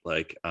right.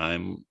 Like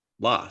I'm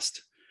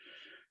lost.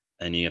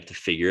 And you have to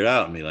figure it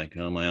out and be like,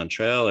 oh, am I on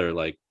trail? Or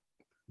like,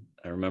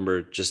 I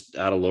remember just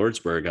out of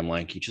Lordsburg, I'm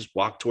like, you just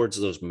walk towards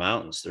those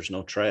mountains. There's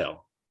no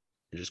trail.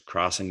 You're just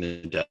crossing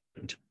the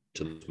desert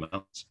to those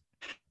mountains.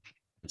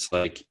 It's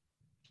like,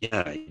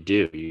 yeah, you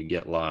do. You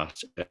get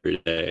lost every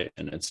day,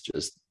 and it's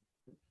just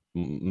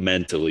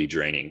mentally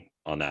draining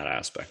on that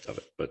aspect of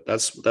it. But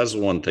that's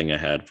one thing I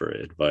had for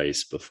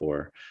advice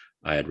before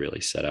I had really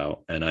set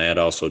out. And I had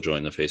also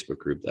joined the Facebook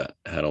group that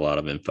had a lot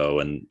of info,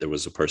 and there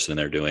was a person in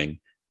there doing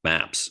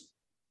maps,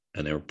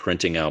 and they were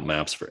printing out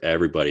maps for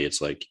everybody.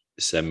 It's like,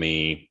 send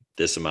me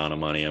this amount of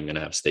money, I'm going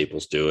to have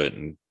Staples do it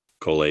and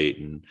collate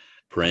and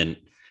print.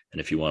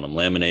 And if you want them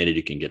laminated,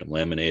 you can get them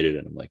laminated.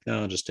 And I'm like,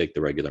 no, just take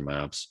the regular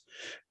maps.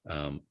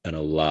 And a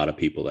lot of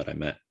people that I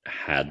met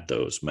had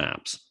those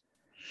maps,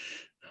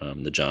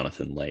 the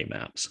Jonathan Lay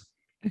maps.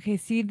 Okay,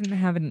 so you didn't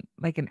have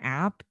an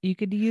app you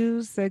could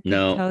use that could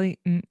No, tell you.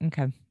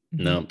 Okay. Hmm.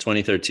 no,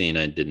 2013,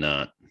 I did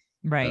not.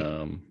 Right.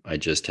 I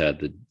just had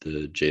the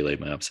JLay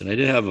maps, and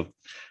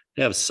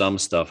I have some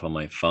stuff on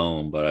my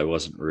phone, but I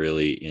wasn't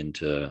really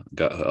into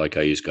like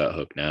I use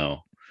Guthook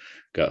now.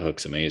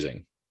 Guthook's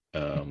amazing.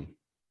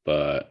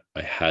 But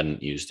I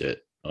hadn't used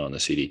it on the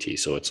CDT.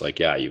 So it's like,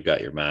 yeah, you've got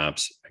your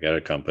maps. I got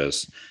a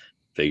compass,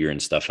 figuring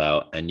stuff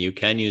out. And you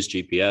can use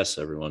GPS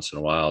every once in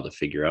a while to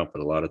figure out,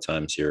 but a lot of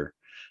times you're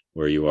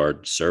where you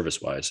are service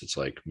wise. It's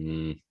like,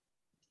 you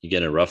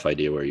get a rough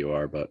idea where you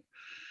are, but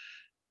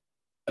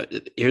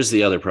here's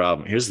the other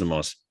problem. Here's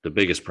the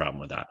biggest problem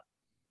with that.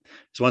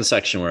 There's one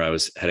section where I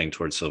was heading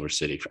towards Silver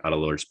City out of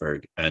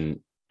Lordsburg, and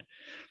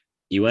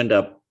you end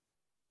up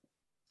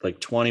like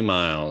 20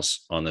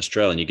 miles on this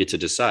trail, and you get to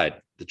decide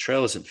the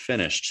trail isn't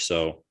finished.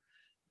 So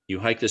you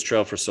hike this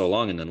trail for so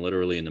long, and then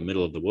literally in the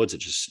middle of the woods, it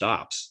just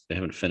stops. They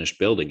haven't finished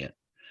building it.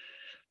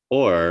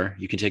 Or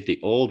you can take the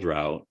old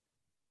route,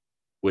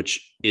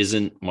 which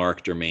isn't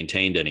marked or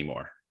maintained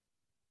anymore.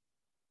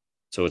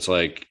 So it's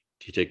like,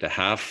 do you take the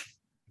half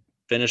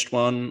finished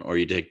one or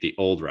you take the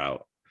old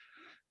route?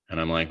 And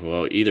I'm like,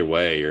 well, either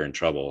way, you're in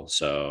trouble.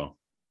 So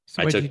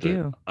So what'd you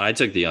do? I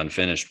took the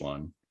unfinished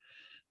one,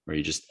 where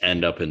you just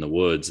end up in the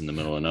woods in the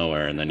middle of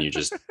nowhere, and then you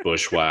just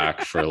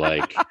bushwhack for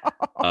like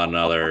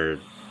another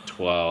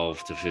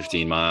 12 to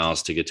 15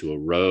 miles to get to a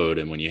road.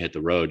 And when you hit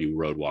the road, you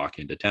road walk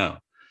into town.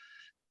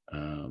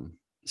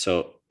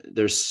 So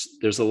there's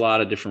a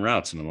lot of different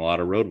routes and a lot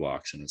of road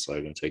walks, and it's like,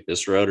 I'm going to take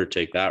this road or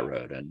take that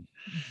road.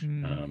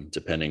 And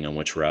depending on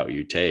which route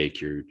you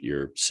take,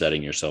 you're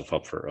setting yourself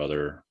up for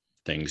other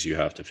things you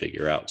have to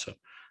figure out. So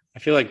I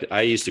feel like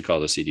I used to call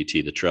the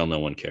CDT the trail no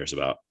one cares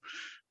about.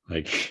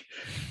 Like,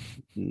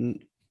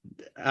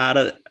 out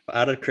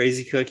of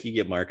Crazy Cook, you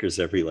get markers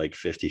every like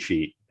 50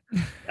 feet.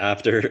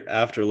 After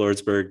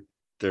Lordsburg,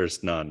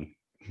 there's none.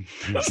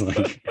 It's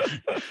like,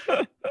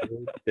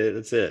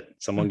 that's it.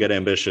 Someone get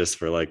ambitious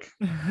for like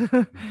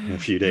a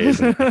few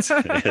days. And that's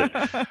it.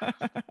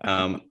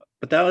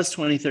 But that was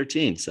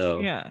 2013.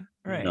 So Yeah,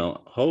 right.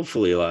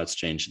 hopefully a lot's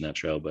changed in that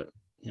trail. But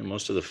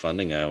most of the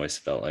funding I always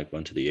felt like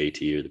went to the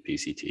AT or the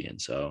PCT,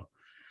 and so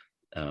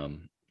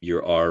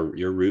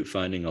you're route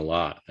finding a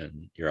lot,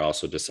 and you're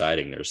also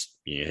deciding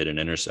you hit an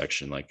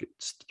intersection, like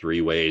it's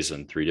 3 ways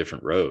and 3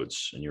 different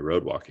roads, and you're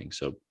road walking.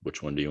 So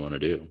which one do you want to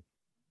do?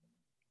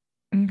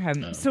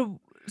 Okay. So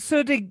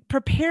to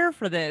prepare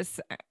for this,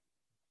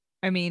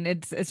 I mean,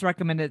 it's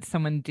recommended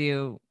someone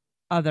do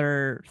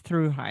other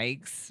through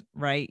hikes,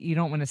 right? You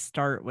don't want to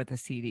start with a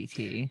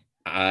CDT.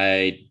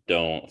 I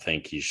don't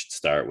think you should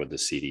start with the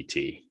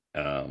CDT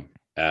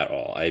at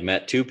all. I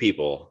met 2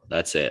 people,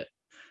 that's it,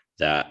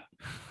 that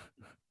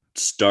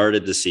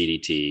started the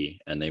CDT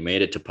and they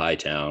made it to Pie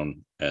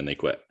Town and they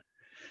quit.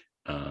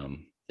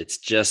 It's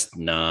just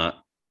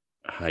not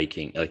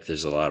hiking. Like,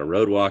 there's a lot of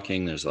road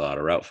walking, there's a lot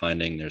of route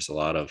finding, there's a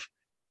lot of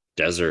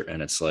desert,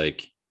 and it's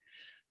like,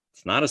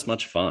 it's not as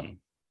much fun.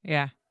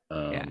 Yeah.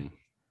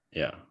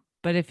 Yeah.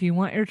 But if you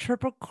want your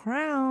triple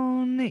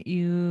crown,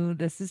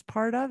 this is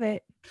part of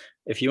it.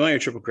 If you want your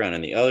triple crown,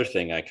 and the other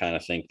thing I kind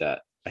of think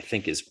that I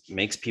think is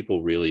makes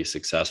people really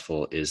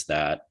successful is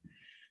that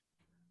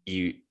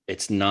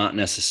it's not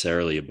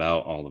necessarily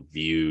about all the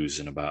views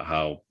and about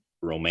how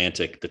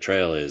romantic the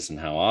trail is and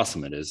how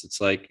awesome it is.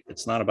 It's like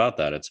it's not about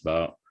that. It's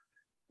about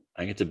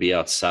I get to be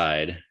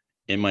outside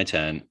in my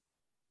tent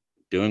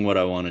doing what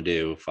I want to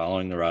do,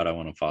 following the route I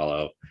want to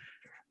follow,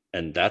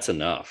 and that's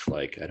enough.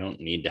 Like I don't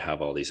need to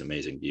have all these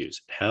amazing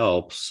views. It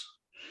helps,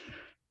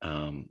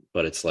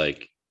 but it's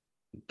like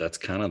that's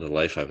kind of the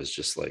life I was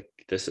just like,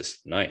 this is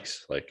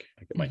nice. Like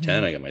I got my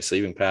tent, I got my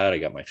sleeping pad, I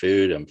got my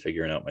food, I'm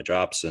figuring out my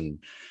drops and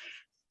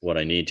what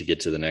I need to get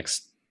to the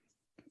next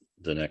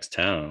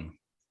town.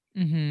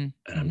 And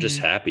I'm just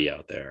happy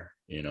out there.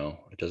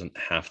 It doesn't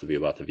have to be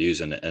about the views.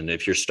 And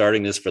if you're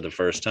starting this for the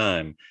first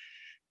time,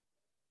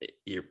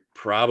 you're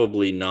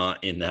probably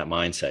not in that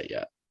mindset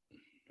yet.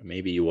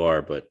 Maybe you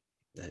are, but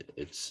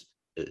it's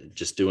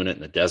just doing it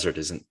in the desert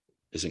isn't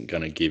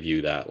going to give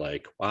you that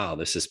like, wow,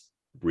 this is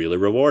really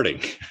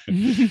rewarding.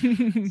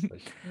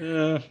 Like,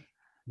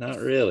 not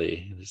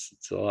really.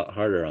 It's a lot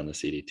harder on the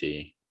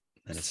CDT,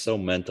 and it's so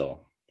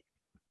mental.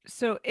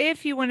 So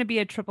if you want to be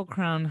a Triple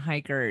Crown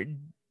hiker,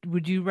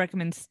 would you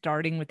recommend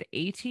starting with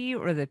the AT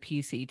or the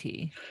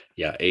PCT?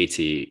 Yeah,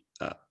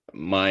 AT.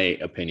 My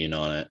opinion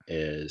on it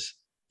is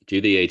do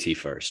the AT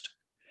first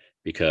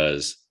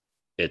because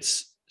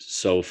it's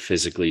so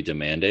physically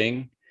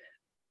demanding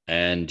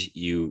and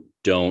you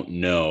don't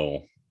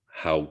know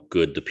how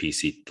good the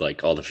PC,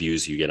 like all the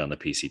views you get on the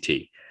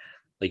PCT.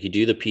 Like you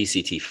do the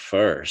PCT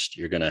first,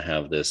 you're going to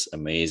have this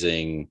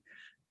amazing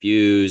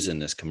views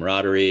and this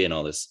camaraderie and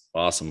all this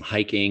awesome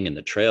hiking and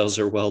the trails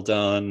are well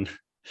done.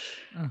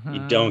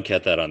 You don't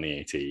get that on the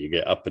AT. You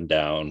get up and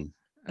down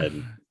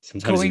and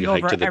sometimes going you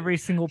hike over to every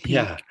single peak.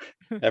 Yeah,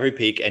 every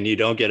peak, and you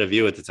don't get a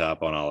view at the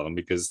top on all of them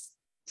because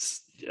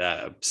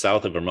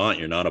south of Vermont,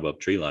 you're not above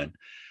tree line.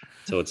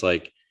 So it's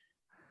like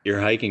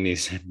you're hiking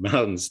these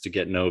mountains to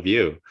get no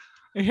view.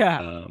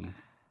 Yeah.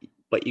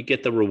 But you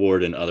get the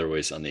reward in other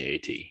ways on the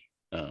AT.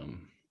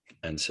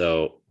 And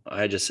so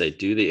I just say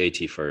do the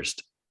AT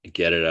first,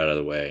 get it out of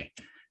the way,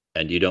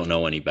 and you don't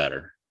know any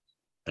better.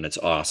 And it's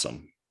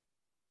awesome.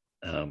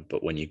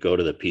 But when you go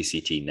to the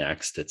PCT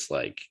next, it's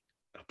like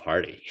a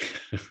party.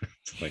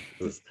 It's like,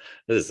 this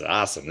is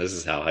awesome. This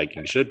is how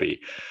hiking should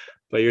be.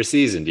 But you're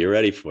seasoned. You're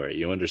ready for it.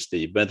 You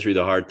understand. You've been through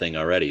the hard thing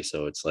already.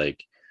 So it's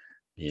like,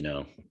 eat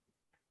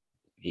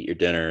your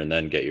dinner and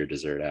then get your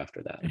dessert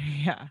after that.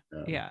 Yeah.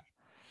 Yeah.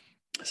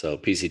 So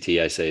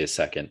PCT, I say, is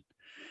second.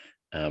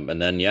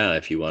 And then,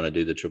 if you want to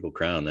do the Triple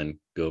Crown, then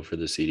go for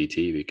the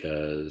CDT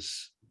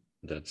because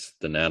that's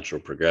the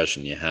natural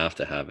progression. You have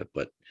to have it.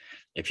 But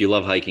if you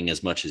love hiking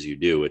as much as you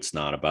do, it's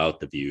not about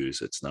the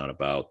views. It's not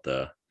about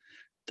the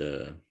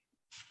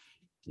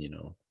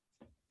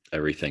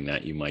everything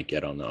that you might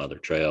get on the other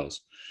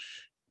trails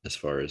as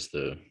far as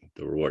the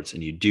rewards.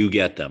 And you do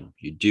get them.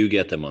 You do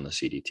get them on the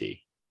CDT,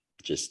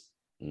 just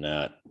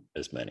not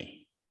as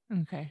many.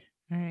 Okay.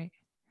 All right.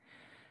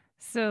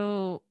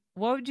 So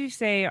what would you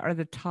say are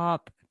the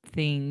top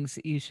things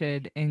you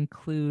should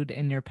include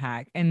in your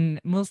pack? And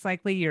most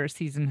likely you're a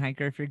seasoned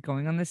hiker if you're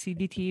going on the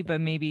CDT,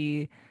 but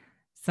maybe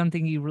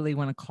something you really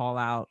want to call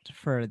out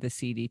for the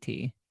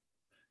CDT.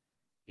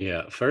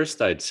 Yeah.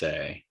 First, I'd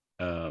say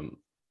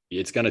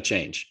it's going to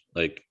change.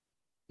 Like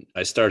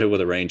I started with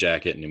a rain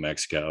jacket in New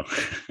Mexico.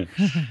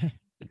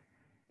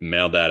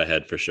 Mailed that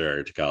ahead for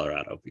sure to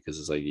Colorado because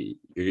it's like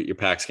your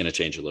pack's going to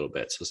change a little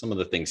bit. So some of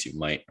the things you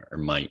might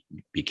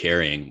be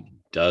carrying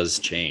does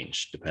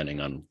change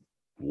depending on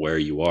where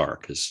you are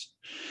because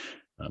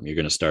you're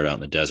going to start out in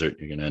the desert.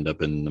 You're going to end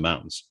up in the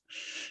mountains.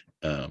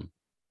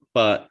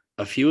 But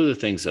a few of the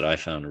things that I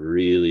found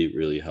really,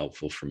 really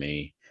helpful for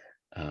me,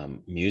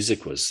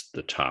 music was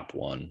the top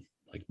one,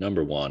 like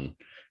number one.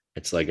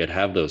 It's like I'd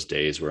have those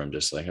days where I'm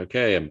just like,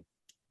 okay,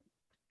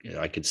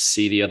 I could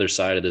see the other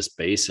side of this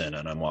basin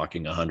and I'm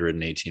walking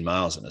 118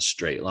 miles in a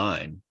straight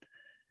line.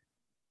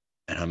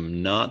 And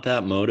I'm not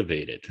that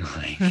motivated.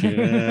 Like,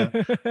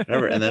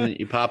 whatever. And then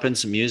you pop in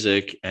some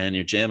music and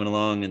you're jamming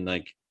along and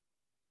like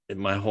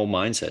my whole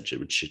mindset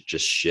would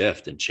just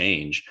shift and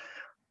change.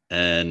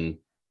 And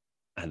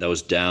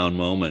those down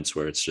moments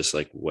where it's just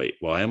like, wait,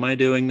 why am I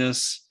doing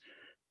this?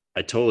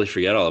 I totally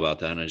forget all about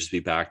that. And I just be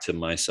back to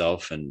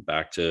myself and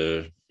back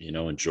to,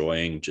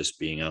 enjoying just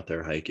being out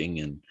there hiking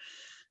and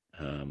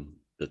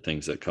the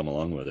things that come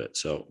along with it.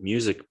 So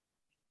music,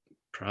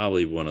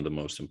 probably one of the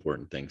most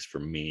important things for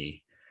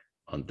me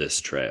on this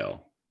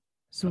trail.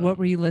 So what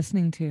were you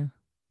listening to?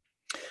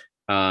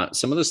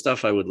 Some of the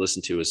stuff I would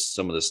listen to is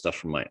some of the stuff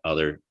from my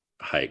other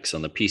hikes.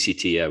 On the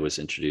PCT, I was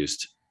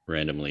introduced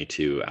randomly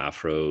to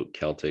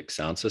Afro-Celtic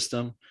sound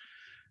system.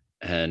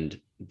 And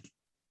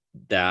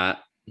that,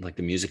 like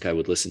the music I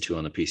would listen to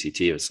on the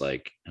PCT, it's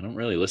like, I don't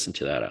really listen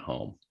to that at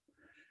home.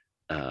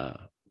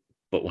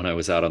 But when I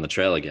was out on the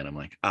trail again, I'm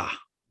like,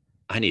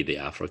 I need the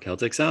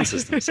Afro-Celtic sound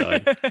system. So I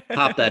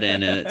pop that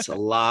in and it's a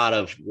lot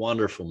of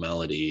wonderful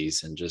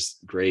melodies and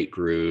just great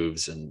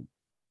grooves. And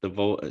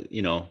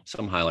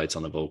some highlights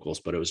on the vocals,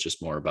 but it was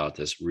just more about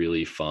this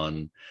really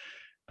fun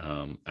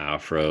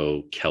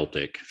Afro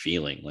Celtic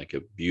feeling, like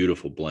a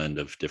beautiful blend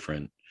of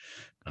different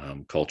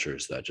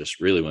cultures that just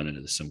really went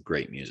into some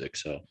great music.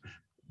 So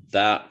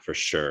that for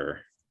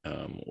sure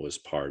was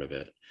part of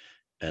it.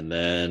 And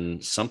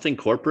then Something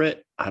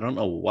Corporate, I don't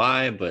know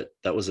why, but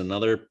that was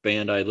another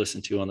band I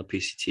listened to on the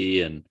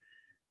PCT, and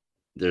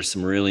there's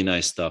some really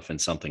nice stuff in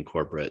Something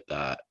Corporate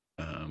that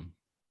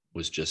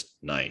was just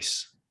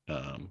nice,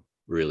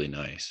 really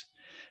nice,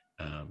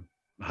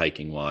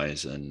 hiking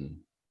wise, and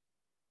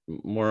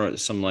more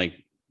some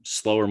like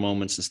slower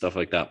moments and stuff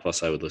like that.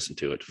 Plus, I would listen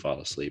to it to fall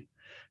asleep.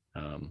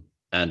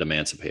 And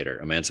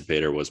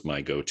Emancipator was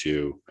my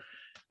go-to.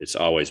 It's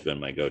always been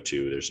my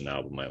go-to. There's an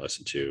album I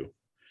listen to.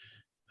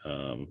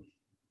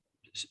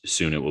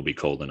 Soon It Will Be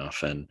Cold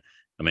Enough, and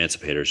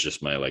Emancipator is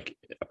just my, like,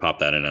 I pop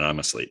that in and I'm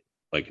asleep.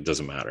 Like, it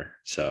doesn't matter.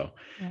 So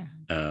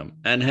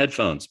and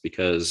headphones,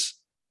 because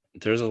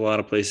there's a lot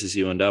of places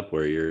you end up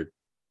where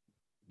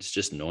it's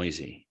just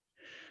noisy.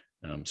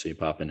 So you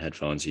pop in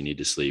headphones, you need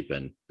to sleep,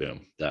 and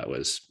boom, that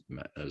was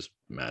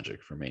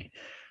magic for me.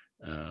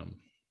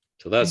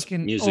 So that's I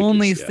can music.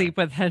 Only sleep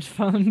with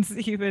headphones,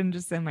 even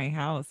just in my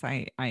house.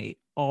 I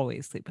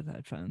always sleep with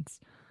headphones.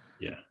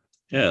 Yeah.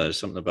 There's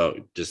something about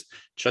just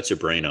shuts your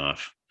brain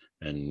off,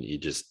 and you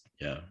just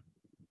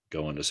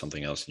go into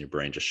something else, and your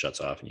brain just shuts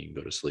off, and you can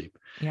go to sleep.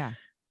 Yeah,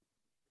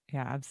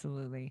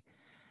 absolutely.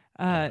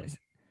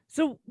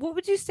 So what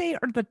would you say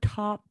are the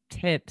top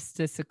tips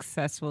to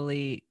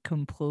successfully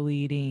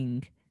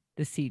completing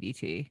the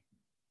CDT?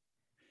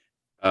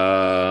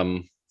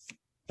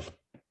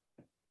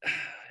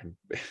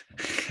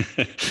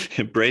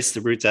 Embrace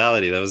the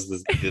brutality. That was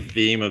the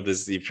theme of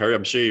this.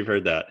 I'm sure you've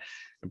heard that.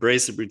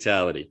 Embrace the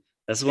brutality.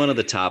 That's one of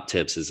the top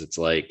tips. Is it's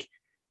like,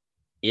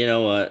 you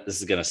know what, this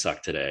is gonna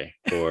suck today,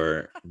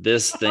 or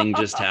this thing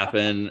just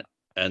happened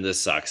and this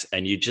sucks,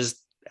 and you just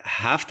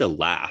have to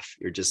laugh.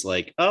 You're just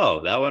like,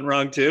 oh, that went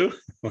wrong too.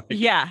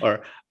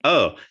 Or,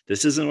 oh,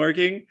 this isn't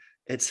working.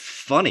 It's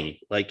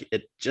funny. Like,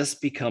 it just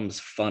becomes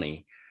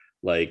funny,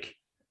 like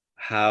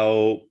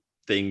how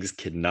things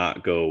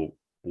cannot go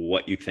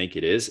what you think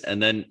it is.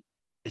 And then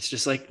it's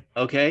just like,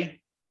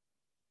 okay,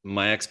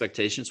 my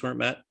expectations weren't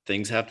met.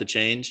 Things have to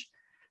change.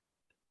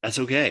 That's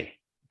okay.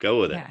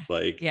 Go with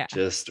it.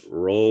 Just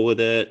roll with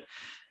it.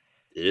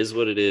 It is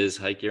what it is.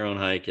 Hike your own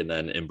hike, and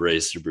then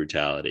embrace your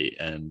brutality.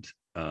 And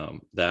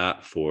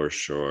that for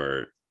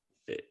sure,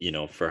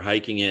 for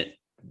hiking it,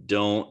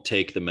 don't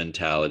take the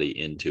mentality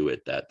into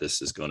it that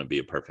this is going to be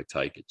a perfect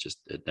hike.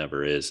 It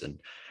never is. And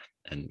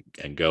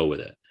go with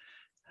it.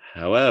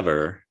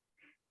 However,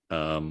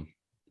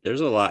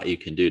 there's a lot you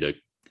can do to,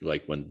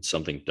 like, when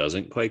something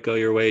doesn't quite go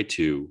your way,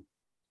 to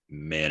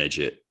manage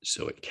it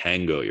so it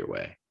can go your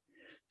way.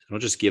 So don't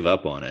just give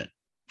up on it.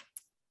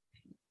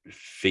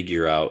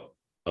 Figure out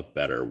a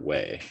better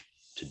way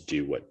to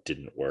do what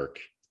didn't work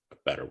a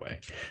better way.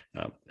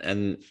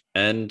 And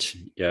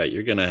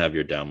you're going to have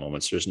your down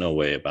moments. There's no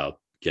way about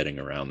getting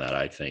around that.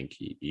 I think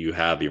you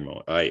have your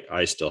moment.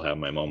 I still have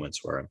my moments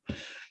where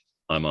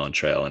I'm on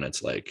trail and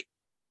it's like,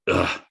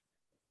 ugh,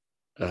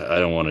 I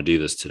don't want to do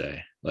this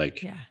today.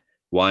 Like,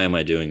 why am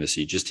I doing this?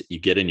 You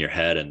get in your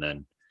head, and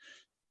then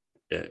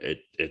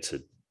it's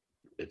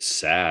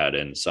sad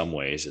in some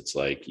ways. It's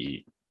like,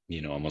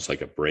 almost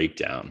like a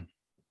breakdown.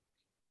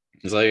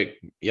 It's like,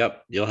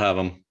 yep, you'll have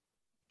them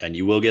and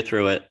you will get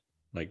through it.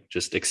 Like,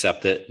 just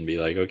accept it and be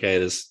like, okay,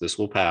 this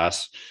will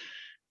pass.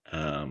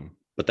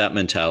 But that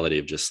mentality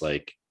of just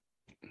like,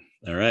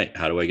 all right,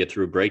 how do I get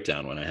through a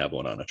breakdown when I have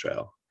one on a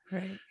trail?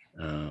 Right.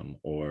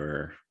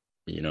 Or,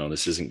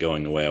 this isn't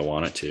going the way I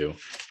want it to.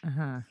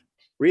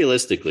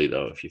 Realistically,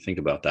 though, if you think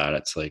about that,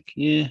 it's like,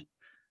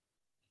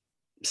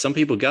 some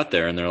people got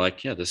there and they're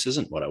like, yeah, this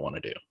isn't what I want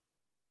to do.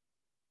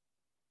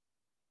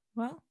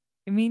 Well,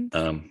 I mean,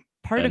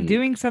 part of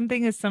doing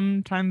something is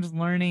sometimes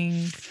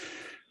learning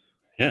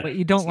what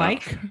you don't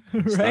like,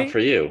 right? It's not for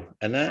you.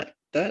 And that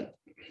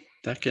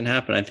can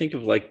happen. I think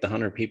of, like, the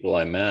 100 people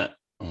I met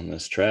on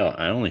this trail,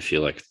 I only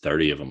feel like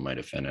 30 of them might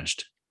have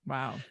finished.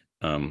 Wow.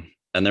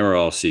 And they were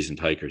all seasoned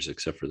hikers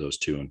except for those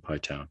two in Pie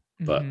Town.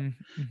 But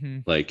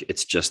like,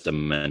 it's just a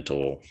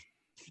mental,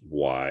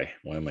 why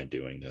am I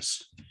doing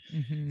this?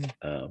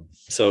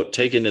 So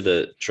take into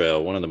the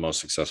trail, one of the most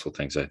successful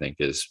things I think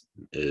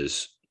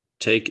is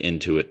take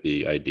into it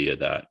the idea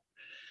that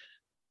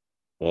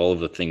all of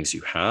the things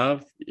you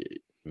have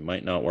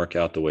might not work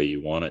out the way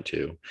you want it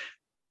to.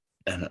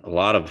 And a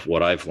lot of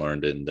what I've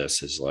learned in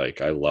this is,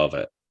 like, I love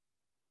it.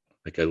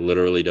 Like, I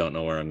literally don't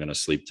know where I'm going to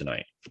sleep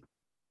tonight.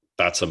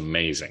 That's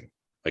amazing.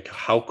 Like,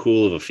 how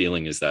cool of a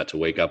feeling is that to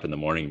wake up in the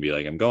morning and be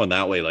like, I'm going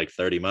that way, like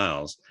 30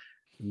 miles,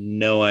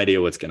 no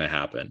idea what's going to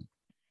happen.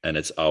 And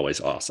it's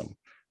always awesome.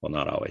 Well,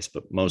 not always,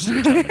 but most of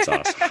the time it's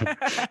awesome.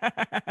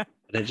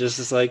 And it just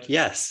is like,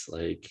 yes,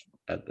 like,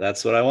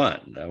 that's what I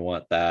want. I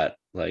want that.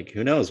 Like,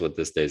 who knows what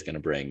this day is going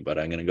to bring, but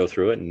I'm going to go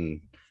through it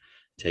and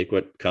take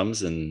what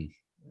comes and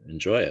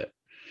enjoy it,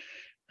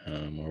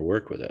 or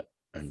work with it.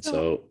 And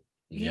so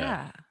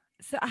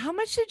So how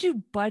much did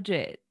you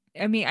budget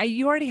I mean,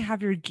 you already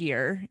have your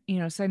gear,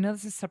 so I know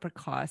this is separate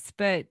costs,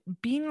 but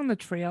being on the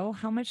trail,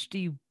 how much do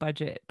you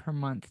budget per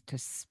month to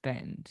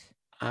spend?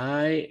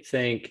 I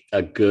think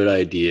a good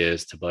idea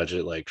is to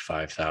budget like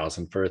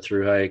 5,000 for a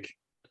through hike.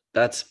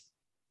 That's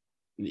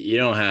You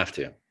don't have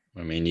to.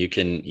 I mean, you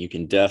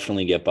can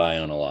definitely get by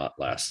on a lot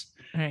less.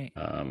 Right.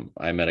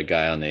 I met a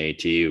guy on the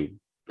AT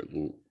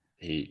who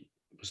he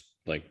was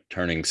like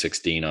turning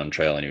 16 on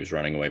trail and he was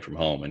running away from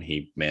home and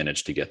he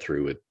managed to get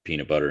through with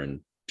peanut butter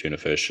and tuna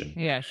fish. And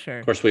Yeah, of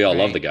sure. course, we all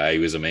love the Right. guy. He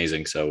was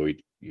amazing. So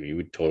we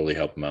would totally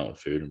help him out with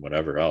food and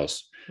whatever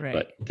else. Right.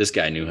 But this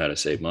guy knew how to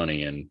save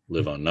money and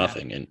live on Yeah.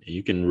 nothing. And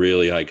you can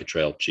really hike a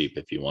trail cheap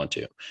if you want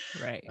to.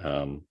 Right.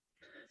 Um,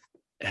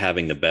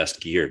 Having the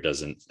best gear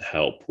doesn't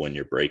help when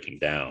you're breaking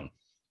down.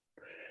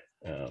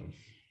 Um,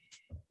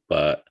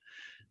 but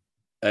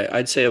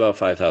I'd say about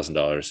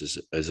 $5,000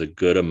 is a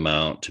good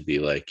amount to be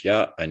like,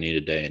 yeah, I need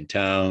a day in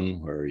town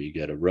where you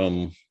get a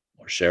room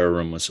or share a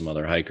room with some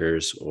other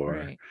hikers, or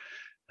Right.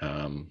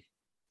 um,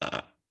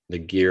 uh, the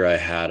gear I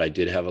had. I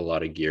did have a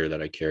lot of gear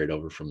that I carried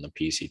over from the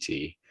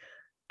PCT,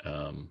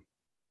 um,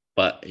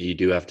 but you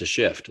do have to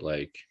shift.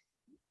 Like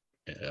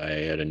I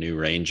had a new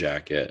rain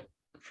jacket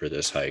for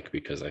this hike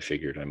because I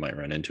figured I might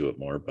run into it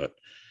more, but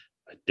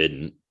I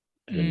didn't.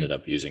 I Mm, ended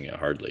up using it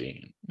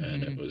hardly.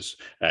 And it mhm. was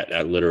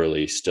at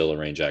literally still a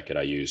rain jacket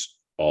I use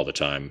all the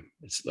time.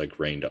 It's like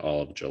rained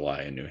all of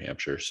July in New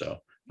Hampshire. So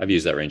I've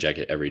used that rain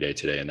jacket every day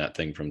today. And that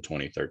thing from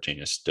 2013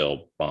 is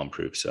still bomb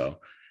proof. So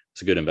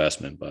it's a good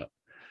investment.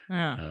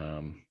 Yeah.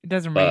 Um, It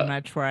doesn't rain but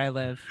much where I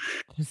live.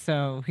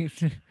 So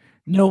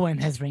no one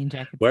has rain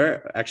jackets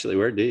here.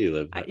 where do you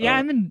live? Yeah,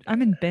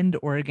 I'm in Bend,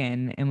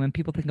 Oregon, and when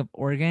people think of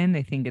Oregon,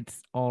 they think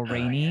it's all Yeah.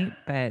 rainy,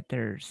 but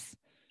there's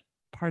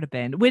part of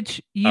Bend,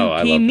 which Oh, you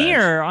I came love Bend.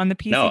 near on the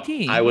No,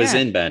 PCT. I was Yeah.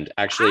 in Bend.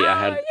 Actually, I Ah,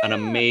 had an yeah.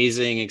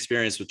 amazing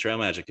experience with Trail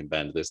Magic in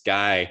Bend. This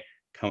guy,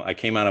 I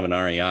came out of an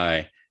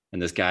REI,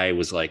 and this guy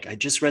was like, "I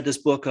just read this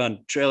book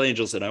on trail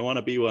angels, and I want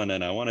to be one,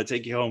 and I want to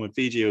take you home and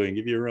feed you and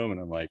give you a room." And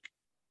I'm like,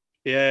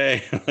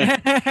 "Yay!"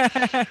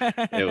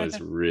 It was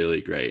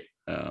really great.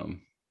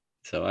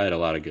 So I had a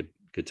lot of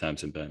good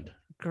times in Bend.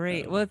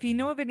 Great. Well, Um, if you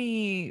know of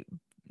any,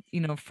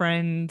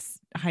 friends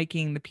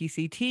hiking the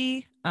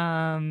PCT,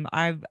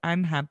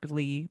 I'm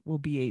happily will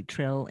be a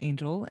trail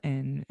angel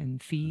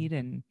and feed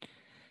and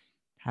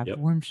have yep.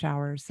 warm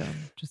showers. So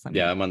just let me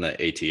Yeah, know. I'm on the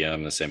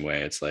ATM the same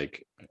way. It's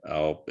like,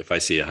 if I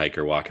see a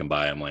hiker walking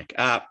by, I'm like,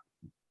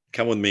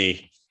 come with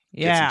me,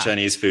 get some Yeah.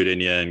 Chinese food in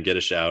you, and get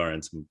a shower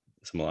and some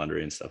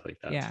laundry and stuff like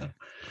that. Yeah. So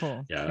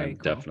Cool. yeah, Very I'm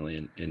cool.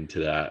 definitely into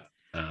that.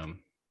 Um,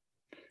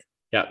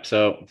 yeah,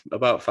 so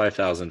about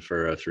 5,000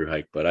 for a through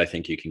hike, but I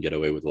think you can get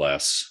away with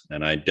less.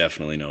 And I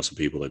definitely know some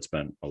people that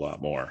spent a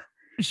lot more.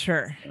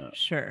 Sure. Uh,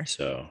 Sure.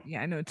 so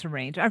Yeah, I know it's a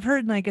range. I've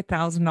heard like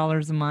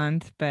 $1,000 a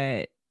month,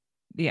 but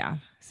yeah,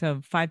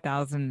 so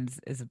 5,000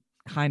 is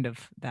kind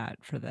of that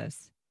for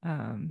this.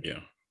 yeah,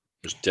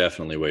 there's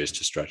definitely ways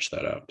to stretch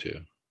that out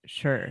too.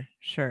 Sure,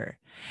 sure.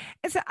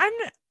 And so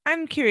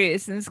I'm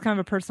curious, and it's kind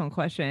of a personal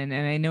question,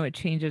 and I know it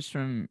changes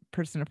from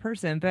person to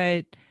person,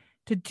 but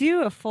to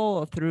do a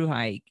full through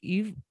hike,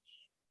 you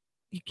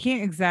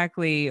can't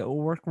exactly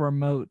work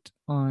remote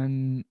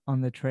on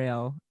the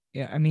trail.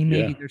 Yeah, I mean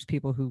maybe Yeah. there's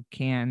people who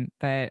can,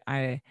 but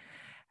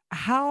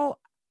how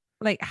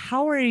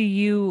how are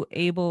you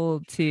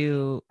able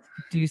to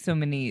do so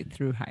many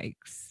through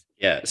hikes?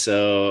 Yeah.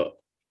 So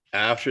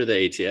after the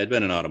AT, I'd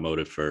been in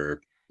automotive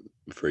for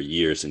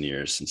years and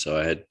years, and so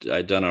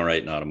I'd done all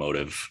right in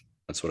automotive.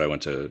 That's what I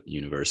went to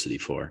university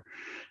for.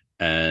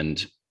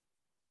 And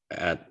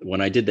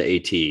when I did the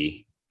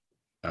AT,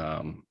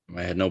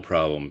 I had no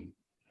problem,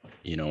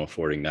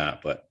 affording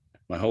that. But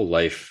my whole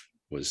life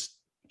was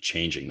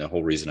changing. The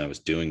whole reason I was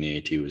doing the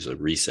AT was a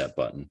reset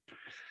button,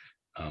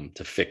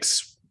 to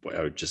fix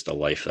just a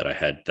life that I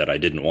had that I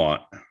didn't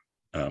want.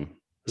 It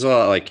was a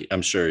lot like,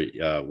 I'm sure,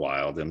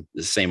 Wild, and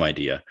the same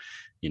idea.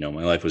 My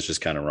life was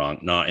just kind of wrong.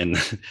 Not in,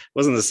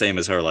 wasn't the same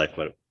as her life,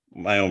 but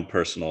my own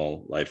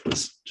personal life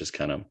was just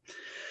kind of.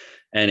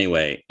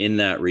 Anyway, in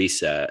that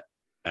reset,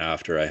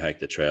 after I hiked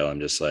the trail, I'm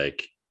just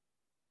like,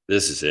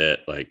 this is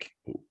it. Like,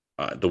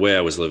 the way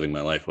I was living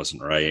my life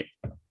wasn't right.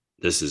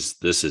 This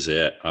is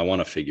it. I want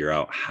to figure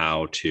out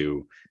how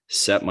to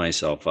set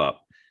myself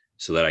up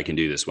so that I can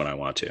do this when I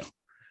want to.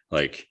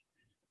 Like,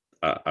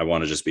 I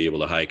want to just be able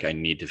to hike. I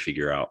need to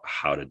figure out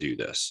how to do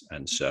this.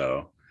 And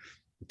so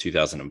in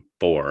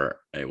 2004,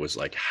 it was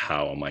like,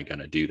 how am I going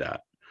to do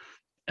that?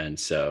 And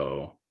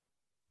so,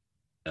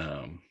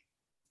 um,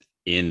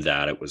 in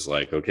that, it was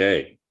like,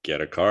 okay,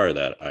 get a car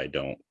that I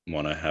don't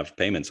want to have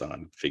payments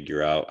on,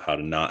 figure out how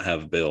to not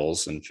have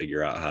bills, and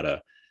figure out how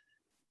to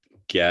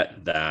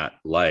get that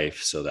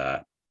life so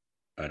that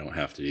I don't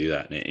have to do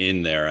that. And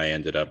in there, I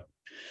ended up,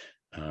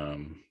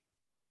 um,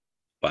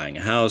 buying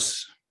a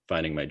house,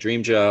 finding my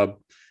dream job,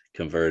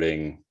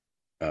 converting,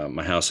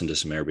 my house into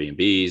some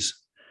Airbnbs.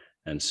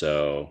 And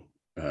so,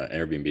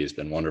 Airbnb has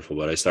been wonderful,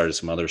 but I started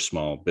some other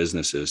small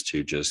businesses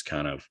to just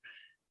kind of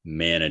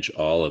manage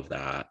all of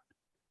that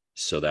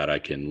so that I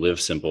can live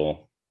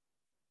simple,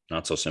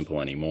 not so simple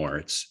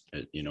anymore.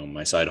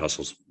 My side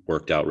hustles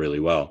worked out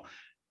really well,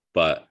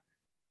 but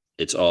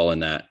it's all in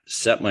that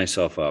set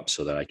myself up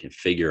so that I can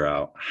figure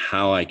out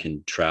how I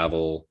can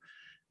travel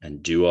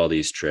and do all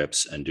these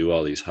trips and do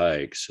all these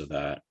hikes so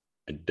that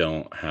I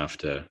don't have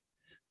to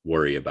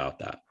worry about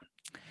that.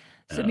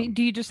 So, I mean,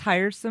 do you just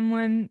hire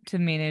someone to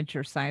manage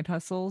your side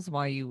hustles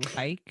while you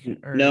hike?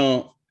 Or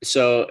No.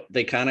 So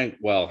they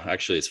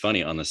actually, it's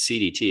funny on the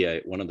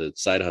CDT. One of the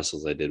side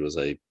hustles I did was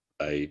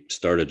I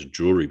started a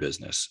jewelry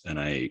business, and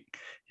I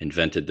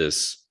invented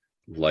this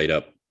light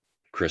up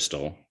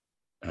crystal,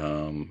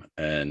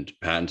 and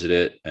patented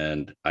it.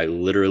 And I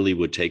literally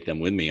would take them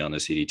with me on the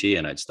CDT,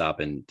 and I'd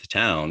stop into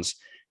towns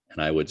and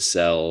I would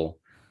sell,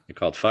 they're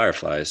called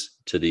fireflies,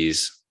 to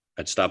these.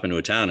 I'd stop into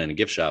a town in a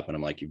gift shop and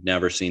I'm like, you've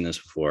never seen this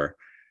before.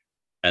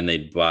 And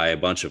they'd buy a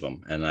bunch of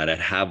them, and I'd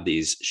have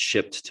these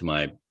shipped to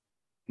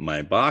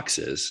my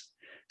boxes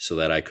so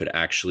that I could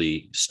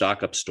actually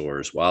stock up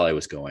stores while I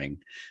was going,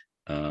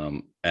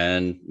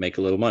 and make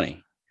a little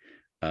money.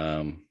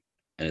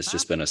 And it's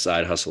just been a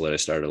side hustle that I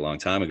started a long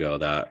time ago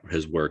that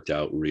has worked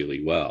out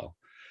really well.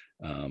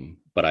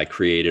 But I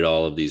created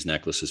all of these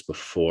necklaces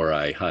before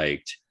I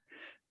hiked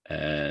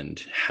and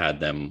had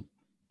them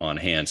on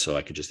hand so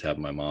I could just have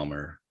my mom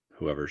or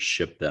whoever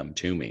ship them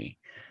to me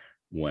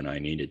when I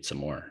needed some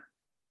more.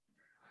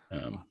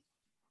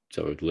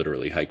 So I would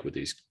literally hike with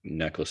these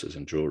necklaces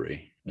and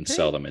jewelry and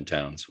sell them in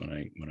towns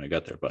when I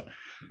got there. But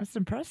that's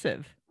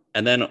impressive.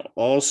 And then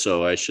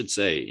also, I should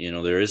say,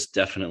 there is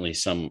definitely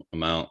some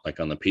amount, like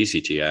on the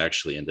PCT, I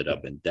actually ended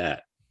up in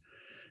debt.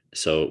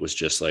 So it was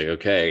just like,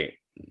 okay,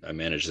 I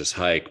managed this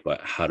hike, but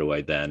how do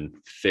I then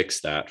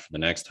fix that for the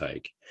next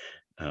hike?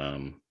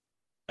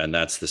 And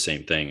that's the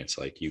same thing. It's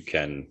like you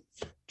can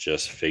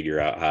just figure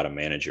out how to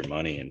manage your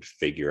money and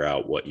figure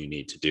out what you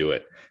need to do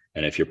it.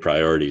 And if your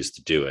priority is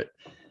to do it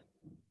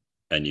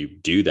and you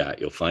do that,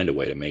 you'll find a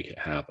way to make it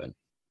happen.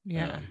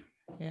 Yeah.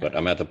 But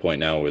I'm at the point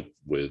now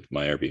with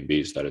my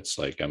Airbnbs that it's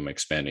like I'm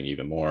expanding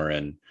even more,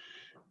 and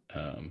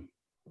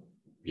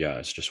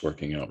it's just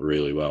working out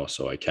really well.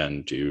 So I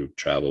can do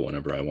travel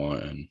whenever I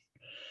want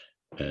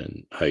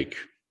and hike,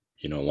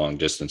 long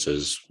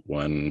distances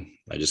when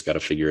I just got to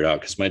figure it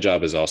out. Because my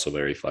job is also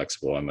very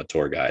flexible. I'm a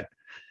tour guide,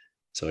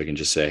 so I can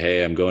just say,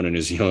 "Hey, I'm going to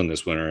New Zealand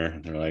this winter."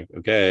 And they're like,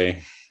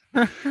 "Okay,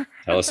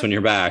 tell us when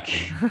you're back."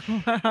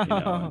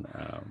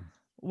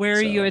 Where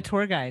are you a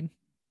tour guide?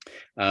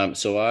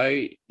 So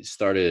I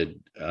started,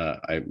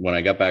 when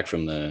I got back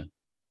from the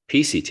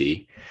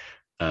PCT,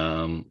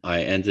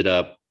 I ended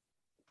up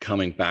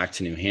coming back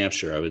to New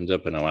Hampshire. I ended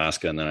up in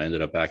Alaska, and then I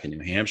ended up back in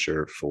New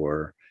Hampshire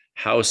for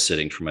house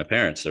sitting for my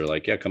parents. They're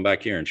like, yeah, come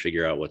back here and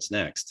figure out what's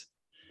next.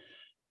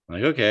 I'm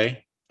like,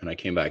 okay. And I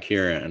came back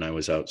here and I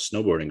was out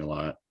snowboarding a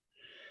lot,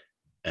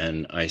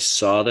 and I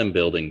saw them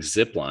building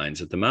zip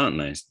lines at the mountain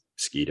I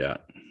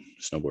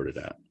snowboarded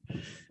at.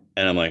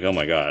 And I'm like, oh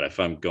my God, if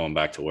I'm going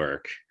back to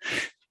work,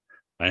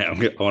 I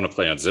want to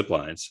play on zip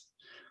lines.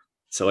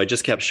 So I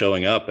just kept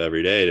showing up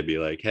every day to be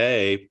like,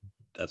 hey,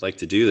 I'd like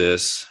to do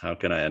this. How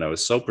can I? And I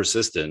was so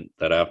persistent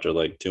that after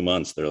like 2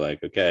 months, they're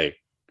like, okay,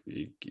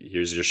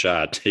 here's your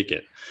shot, take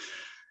it.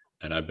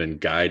 And I've been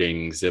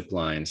guiding zip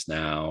lines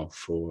now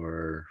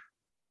for,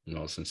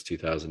 since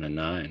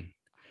 2009.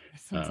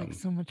 That sounds like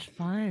so much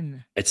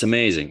fun. It's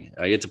amazing.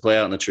 I get to play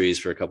out in the trees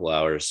for a couple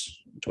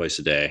hours twice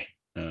a day.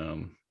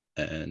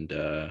 And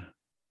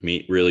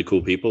meet really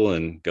cool people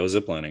and go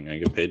ziplining. I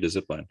get paid to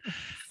zipline.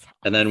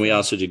 And then we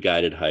also do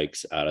guided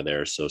hikes out of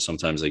there. So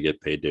sometimes I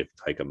get paid to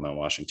hike up Mount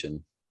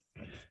Washington,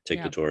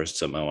 take the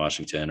tourists up Mount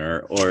Washington,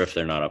 or if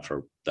they're not up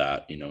for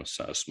that,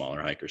 a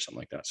smaller hike or something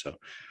like that. So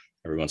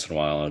every once in a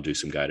while I'll do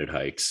some guided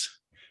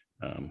hikes,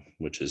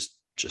 which is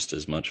just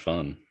as much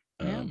fun.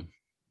 And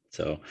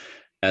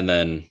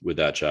then with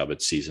that job,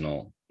 it's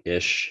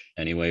seasonal-ish.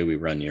 Anyway, we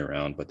run year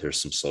round, but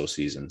there's some slow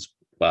seasons.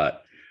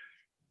 But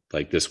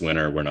like this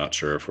winter, we're not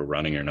sure if we're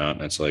running or not.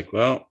 And it's like,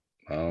 well,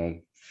 I'll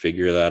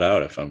figure that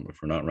out. If we're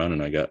not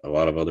running, I got a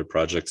lot of other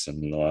projects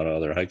and a lot of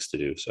other hikes to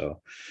do.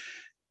 So,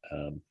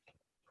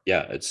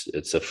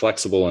 it's a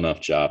flexible enough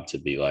job to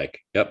be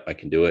like, yep, I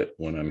can do it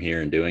when I'm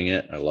here and doing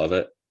it. I love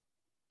it.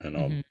 And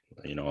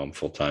I'm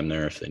full-time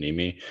there if they need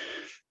me,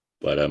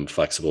 but I'm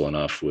flexible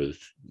enough with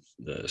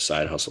the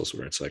side hustles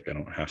where it's like, I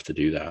don't have to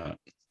do that.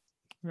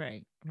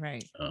 Right.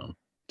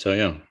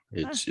 So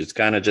it's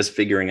kind of just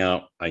figuring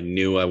out. I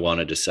knew I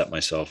wanted to set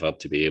myself up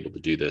to be able to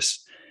do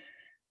this,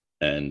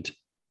 and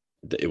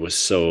it was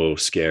so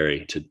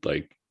scary to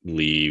like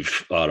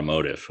leave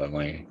automotive. I'm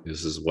like,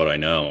 this is what I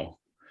know,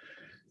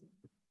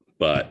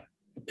 but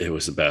it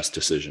was the best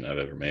decision I've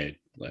ever made.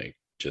 Like,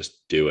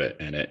 just do it,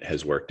 and it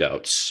has worked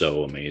out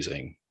so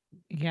amazing.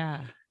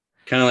 Yeah,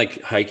 kind of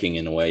like hiking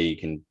in a way. You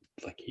can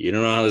you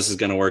don't know how this is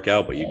going to work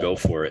out, but you go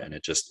for it, and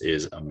it just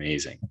is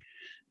amazing.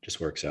 It just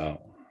works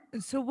out.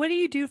 So what do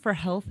you do for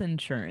health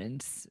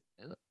insurance?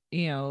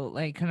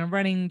 Like kind of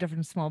running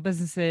different small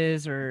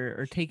businesses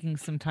or taking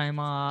some time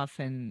off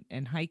and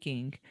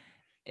hiking.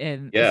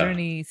 And is there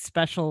any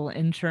special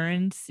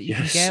insurance you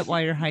can get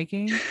while you're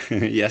hiking?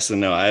 Yes and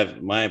no.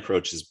 My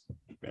approach is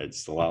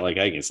it's a lot like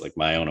hiking. It's like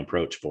my own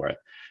approach for it.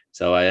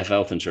 So I have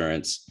health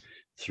insurance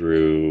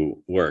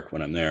through work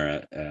when I'm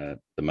there at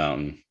the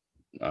mountain.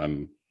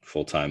 I'm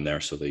full time there,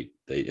 so they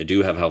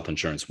do have health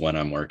insurance when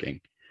I'm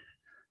working.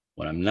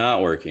 When I'm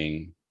not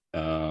working,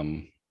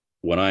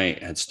 when I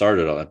had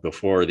started all that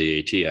before the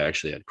AT, I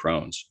actually had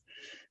Crohn's.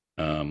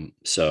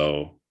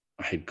 So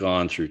I had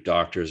gone through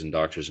doctors and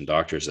doctors and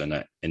doctors,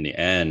 and in the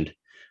end,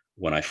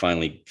 when I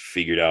finally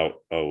figured out,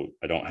 oh,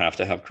 I don't have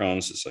to have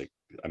Crohn's, it's like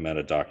I met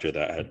a doctor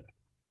that had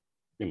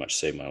pretty much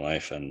saved my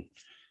life and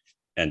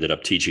ended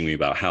up teaching me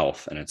about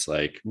health. And it's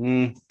like,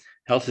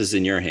 health is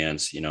in your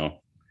hands.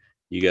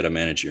 You got to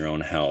manage your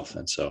own health.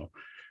 And so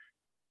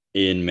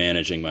in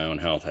managing my own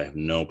health, I have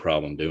no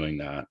problem doing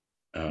that.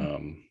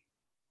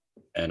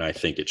 And I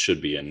think it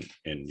should be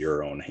in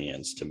your own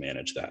hands to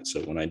manage that.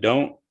 So when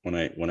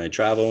I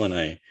travel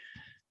and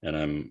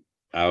I'm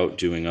out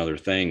doing other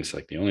things,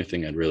 like the only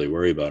thing I'd really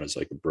worry about is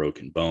like a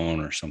broken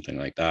bone or something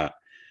like that.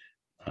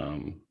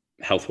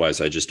 Health wise,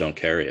 I just don't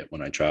carry it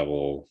when I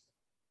travel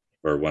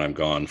or when I'm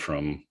gone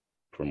from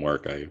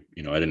work. I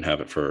didn't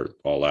have it for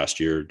all last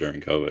year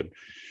during COVID.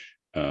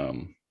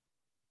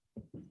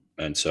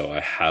 And so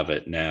I have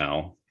it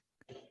now,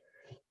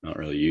 not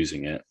really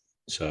using it.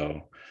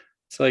 So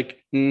it's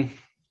like,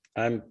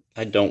 I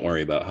don't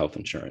worry about health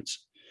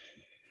insurance.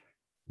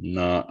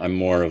 I'm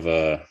more of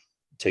a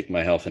take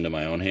my health into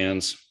my own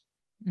hands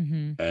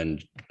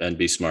and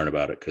be smart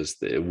about it. Cause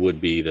it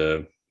would be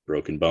the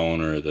broken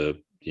bone or the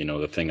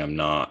thing I'm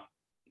not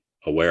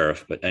aware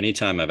of. But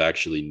anytime I've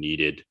actually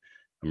needed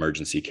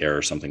emergency care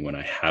or something when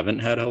I haven't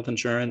had health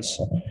insurance,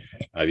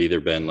 I've either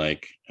been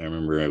like, I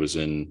remember I was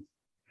in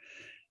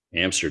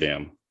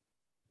Amsterdam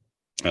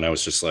and I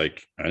was just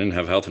like, I didn't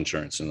have health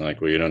insurance. And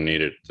like, well, you don't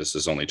need it. This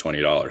is only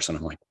 $20. And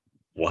I'm like,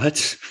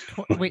 what?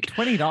 Wait,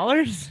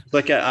 $20?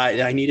 Like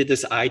I needed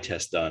this eye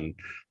test done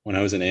when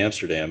I was in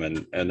Amsterdam,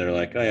 and they're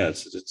like, oh yeah,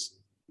 it's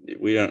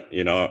we don't,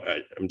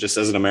 I'm just,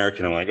 as an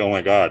American, I'm like, oh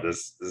my God,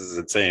 this is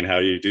insane. How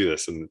do you do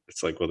this? And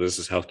it's like, well, this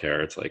is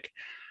healthcare. It's like,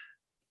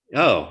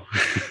 oh,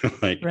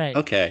 like, right.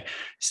 Okay.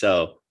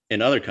 So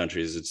in other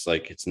countries, it's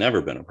like, it's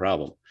never been a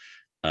problem.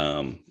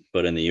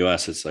 But in the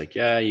US, it's like,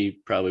 yeah, you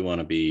probably want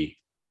to be,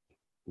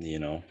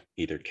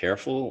 either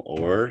careful,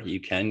 or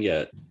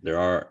there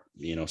are,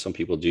 some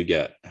people do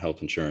get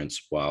health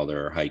insurance while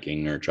they're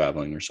hiking or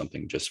traveling or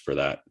something, just for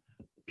that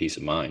peace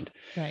of mind.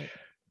 Right.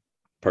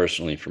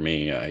 Personally, for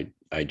me,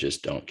 I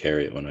just don't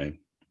carry it when I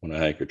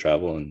hike or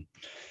travel, and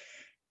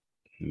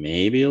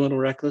maybe a little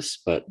reckless,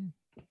 but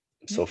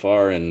so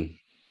far in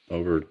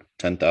over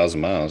 10,000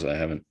 miles, I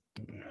haven't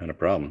had a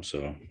problem.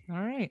 So, all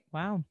right.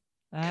 Wow.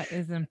 That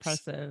is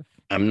impressive.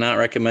 I'm not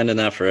recommending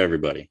that for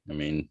everybody. I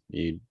mean,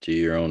 you do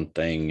your own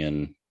thing,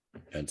 and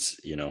it's,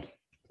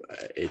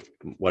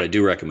 what I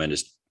do recommend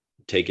is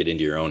take it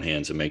into your own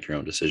hands and make your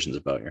own decisions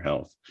about your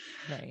health.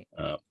 Right.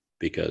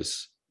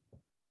 Because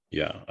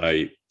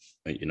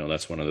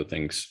that's one of the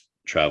things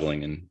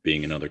traveling and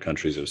being in other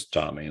countries has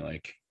taught me.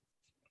 Like,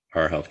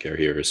 our healthcare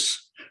here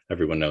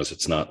everyone knows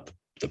it's not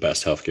the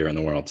best healthcare in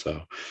the world.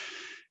 So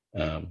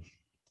I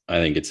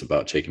think it's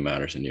about taking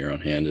matters into your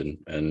own hand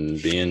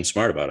and being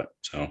smart about it.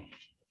 So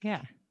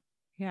yeah,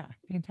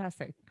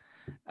 fantastic.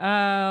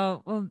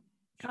 Well,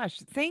 gosh,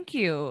 thank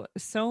you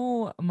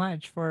so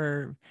much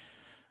for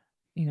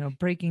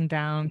breaking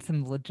down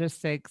some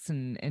logistics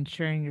and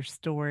sharing your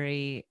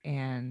story,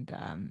 and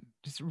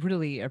just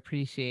really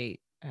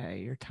appreciate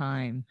your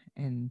time,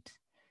 and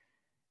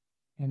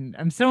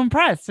I'm so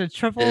impressed. A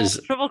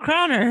triple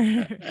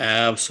crowner.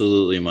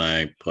 Absolutely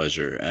my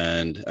pleasure.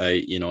 And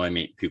I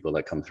meet people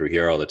that come through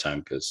here all the time,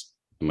 because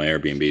my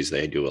Airbnbs,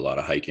 they do a lot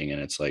of hiking,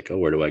 and it's like, oh,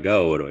 where do I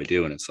go? What do I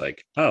do? And it's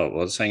like, oh, well,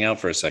 let's hang out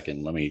for a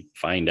second. Let me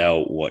find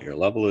out what your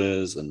level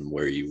is and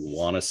where you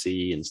want to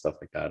see and stuff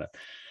like that.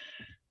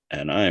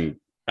 And I'm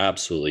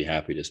absolutely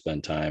happy to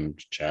spend time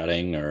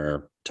chatting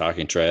or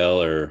talking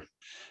trail or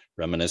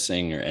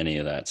reminiscing or any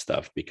of that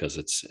stuff, because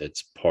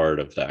it's part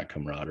of that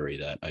camaraderie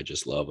that I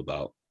just love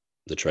about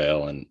the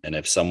trail. And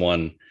if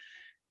someone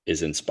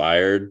is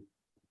inspired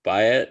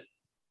by it,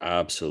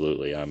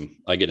 absolutely.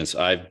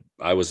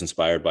 I was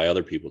inspired by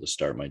other people to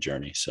start my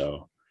journey.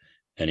 So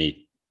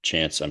any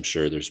chance,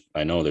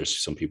 I know there's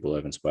some people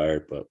I've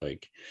inspired, but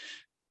like,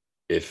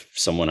 if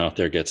someone out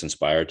there gets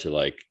inspired to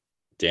like,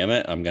 damn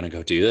it, I'm going to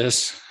go do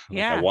this.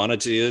 Yeah. Like, I want to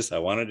do this. I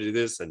want to do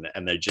this.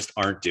 And they just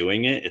aren't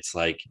doing it. It's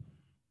like,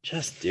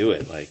 just do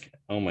it. Like,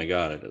 oh my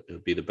God,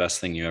 it'll be the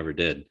best thing you ever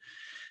did.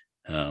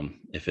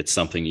 If it's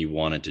something you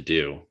wanted to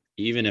do,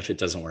 even if it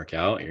doesn't work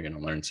out, you're going to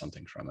learn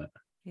something from it.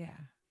 Yeah.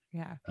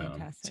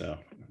 Fantastic. So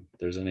if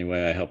there's any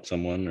way I help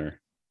someone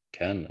or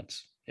can,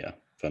 that's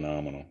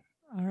phenomenal.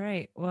 All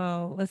right.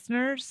 Well,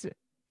 listeners,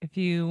 if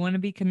you want to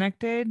be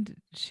connected,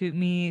 shoot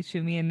me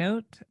a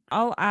note.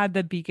 I'll add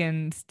the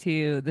beacons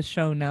to the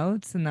show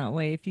notes, and that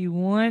way, if you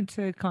want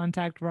to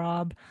contact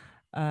Rob,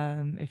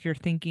 if you're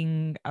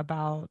thinking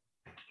about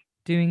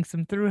doing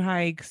some through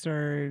hikes,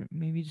 or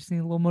maybe just need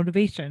a little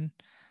motivation,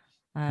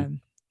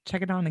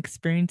 check it out on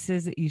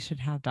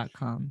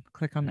experiences@youshouldhave.com.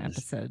 Click on the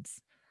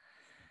episodes.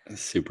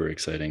 Super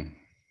exciting.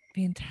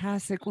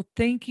 Fantastic. Well,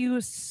 thank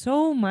you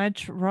so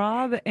much,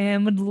 Rob,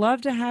 and would love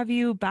to have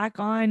you back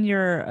on.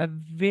 You're a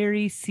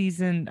very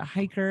seasoned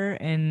hiker,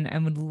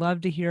 and would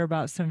love to hear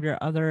about some of your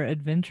other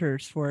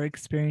adventures for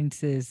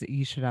Experiences That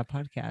You Should Have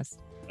podcast.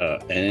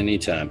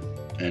 Anytime.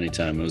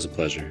 It was a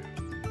pleasure.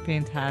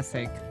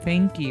 Fantastic.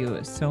 Thank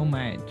you so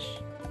much.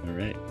 All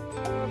right.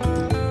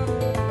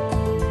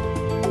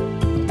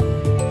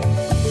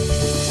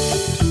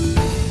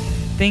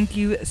 Thank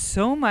you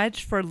so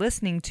much for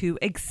listening to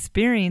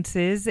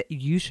Experiences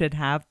You Should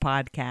Have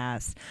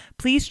podcast.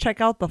 Please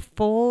check out the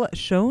full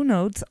show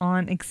notes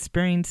on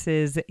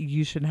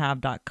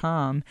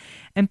experiencesyoushouldhave.com.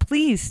 And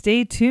please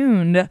stay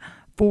tuned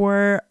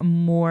for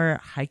more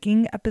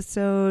hiking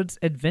episodes,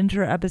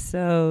 adventure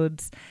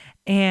episodes,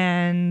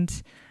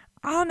 and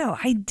I don't know,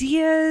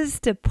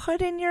 ideas to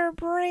put in your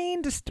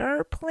brain to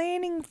start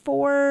planning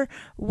for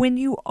when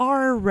you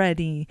are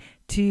ready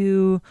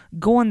to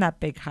go on that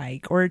big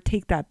hike or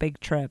take that big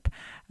trip.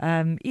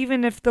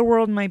 Even if the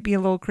world might be a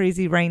little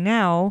crazy right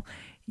now,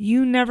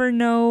 you never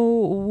know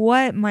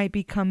what might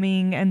be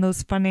coming and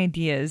those fun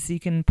ideas you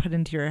can put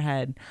into your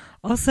head.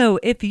 Also,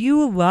 if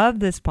you love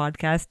this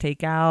podcast,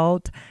 take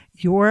out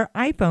your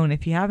iPhone,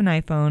 if you have an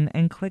iPhone,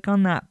 and click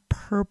on that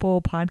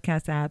purple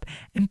podcast app,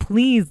 and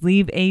please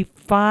leave a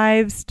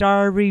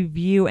 5-star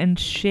review and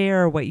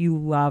share what you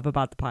love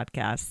about the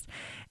podcast.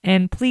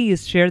 And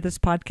please share this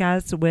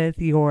podcast with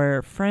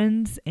your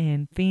friends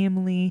and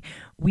family.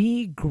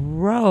 We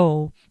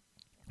grow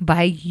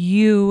by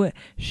you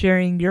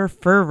sharing your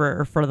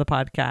fervor for the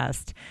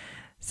podcast.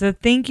 So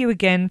thank you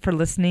again for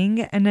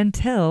listening, and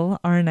until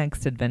our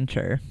next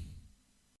adventure.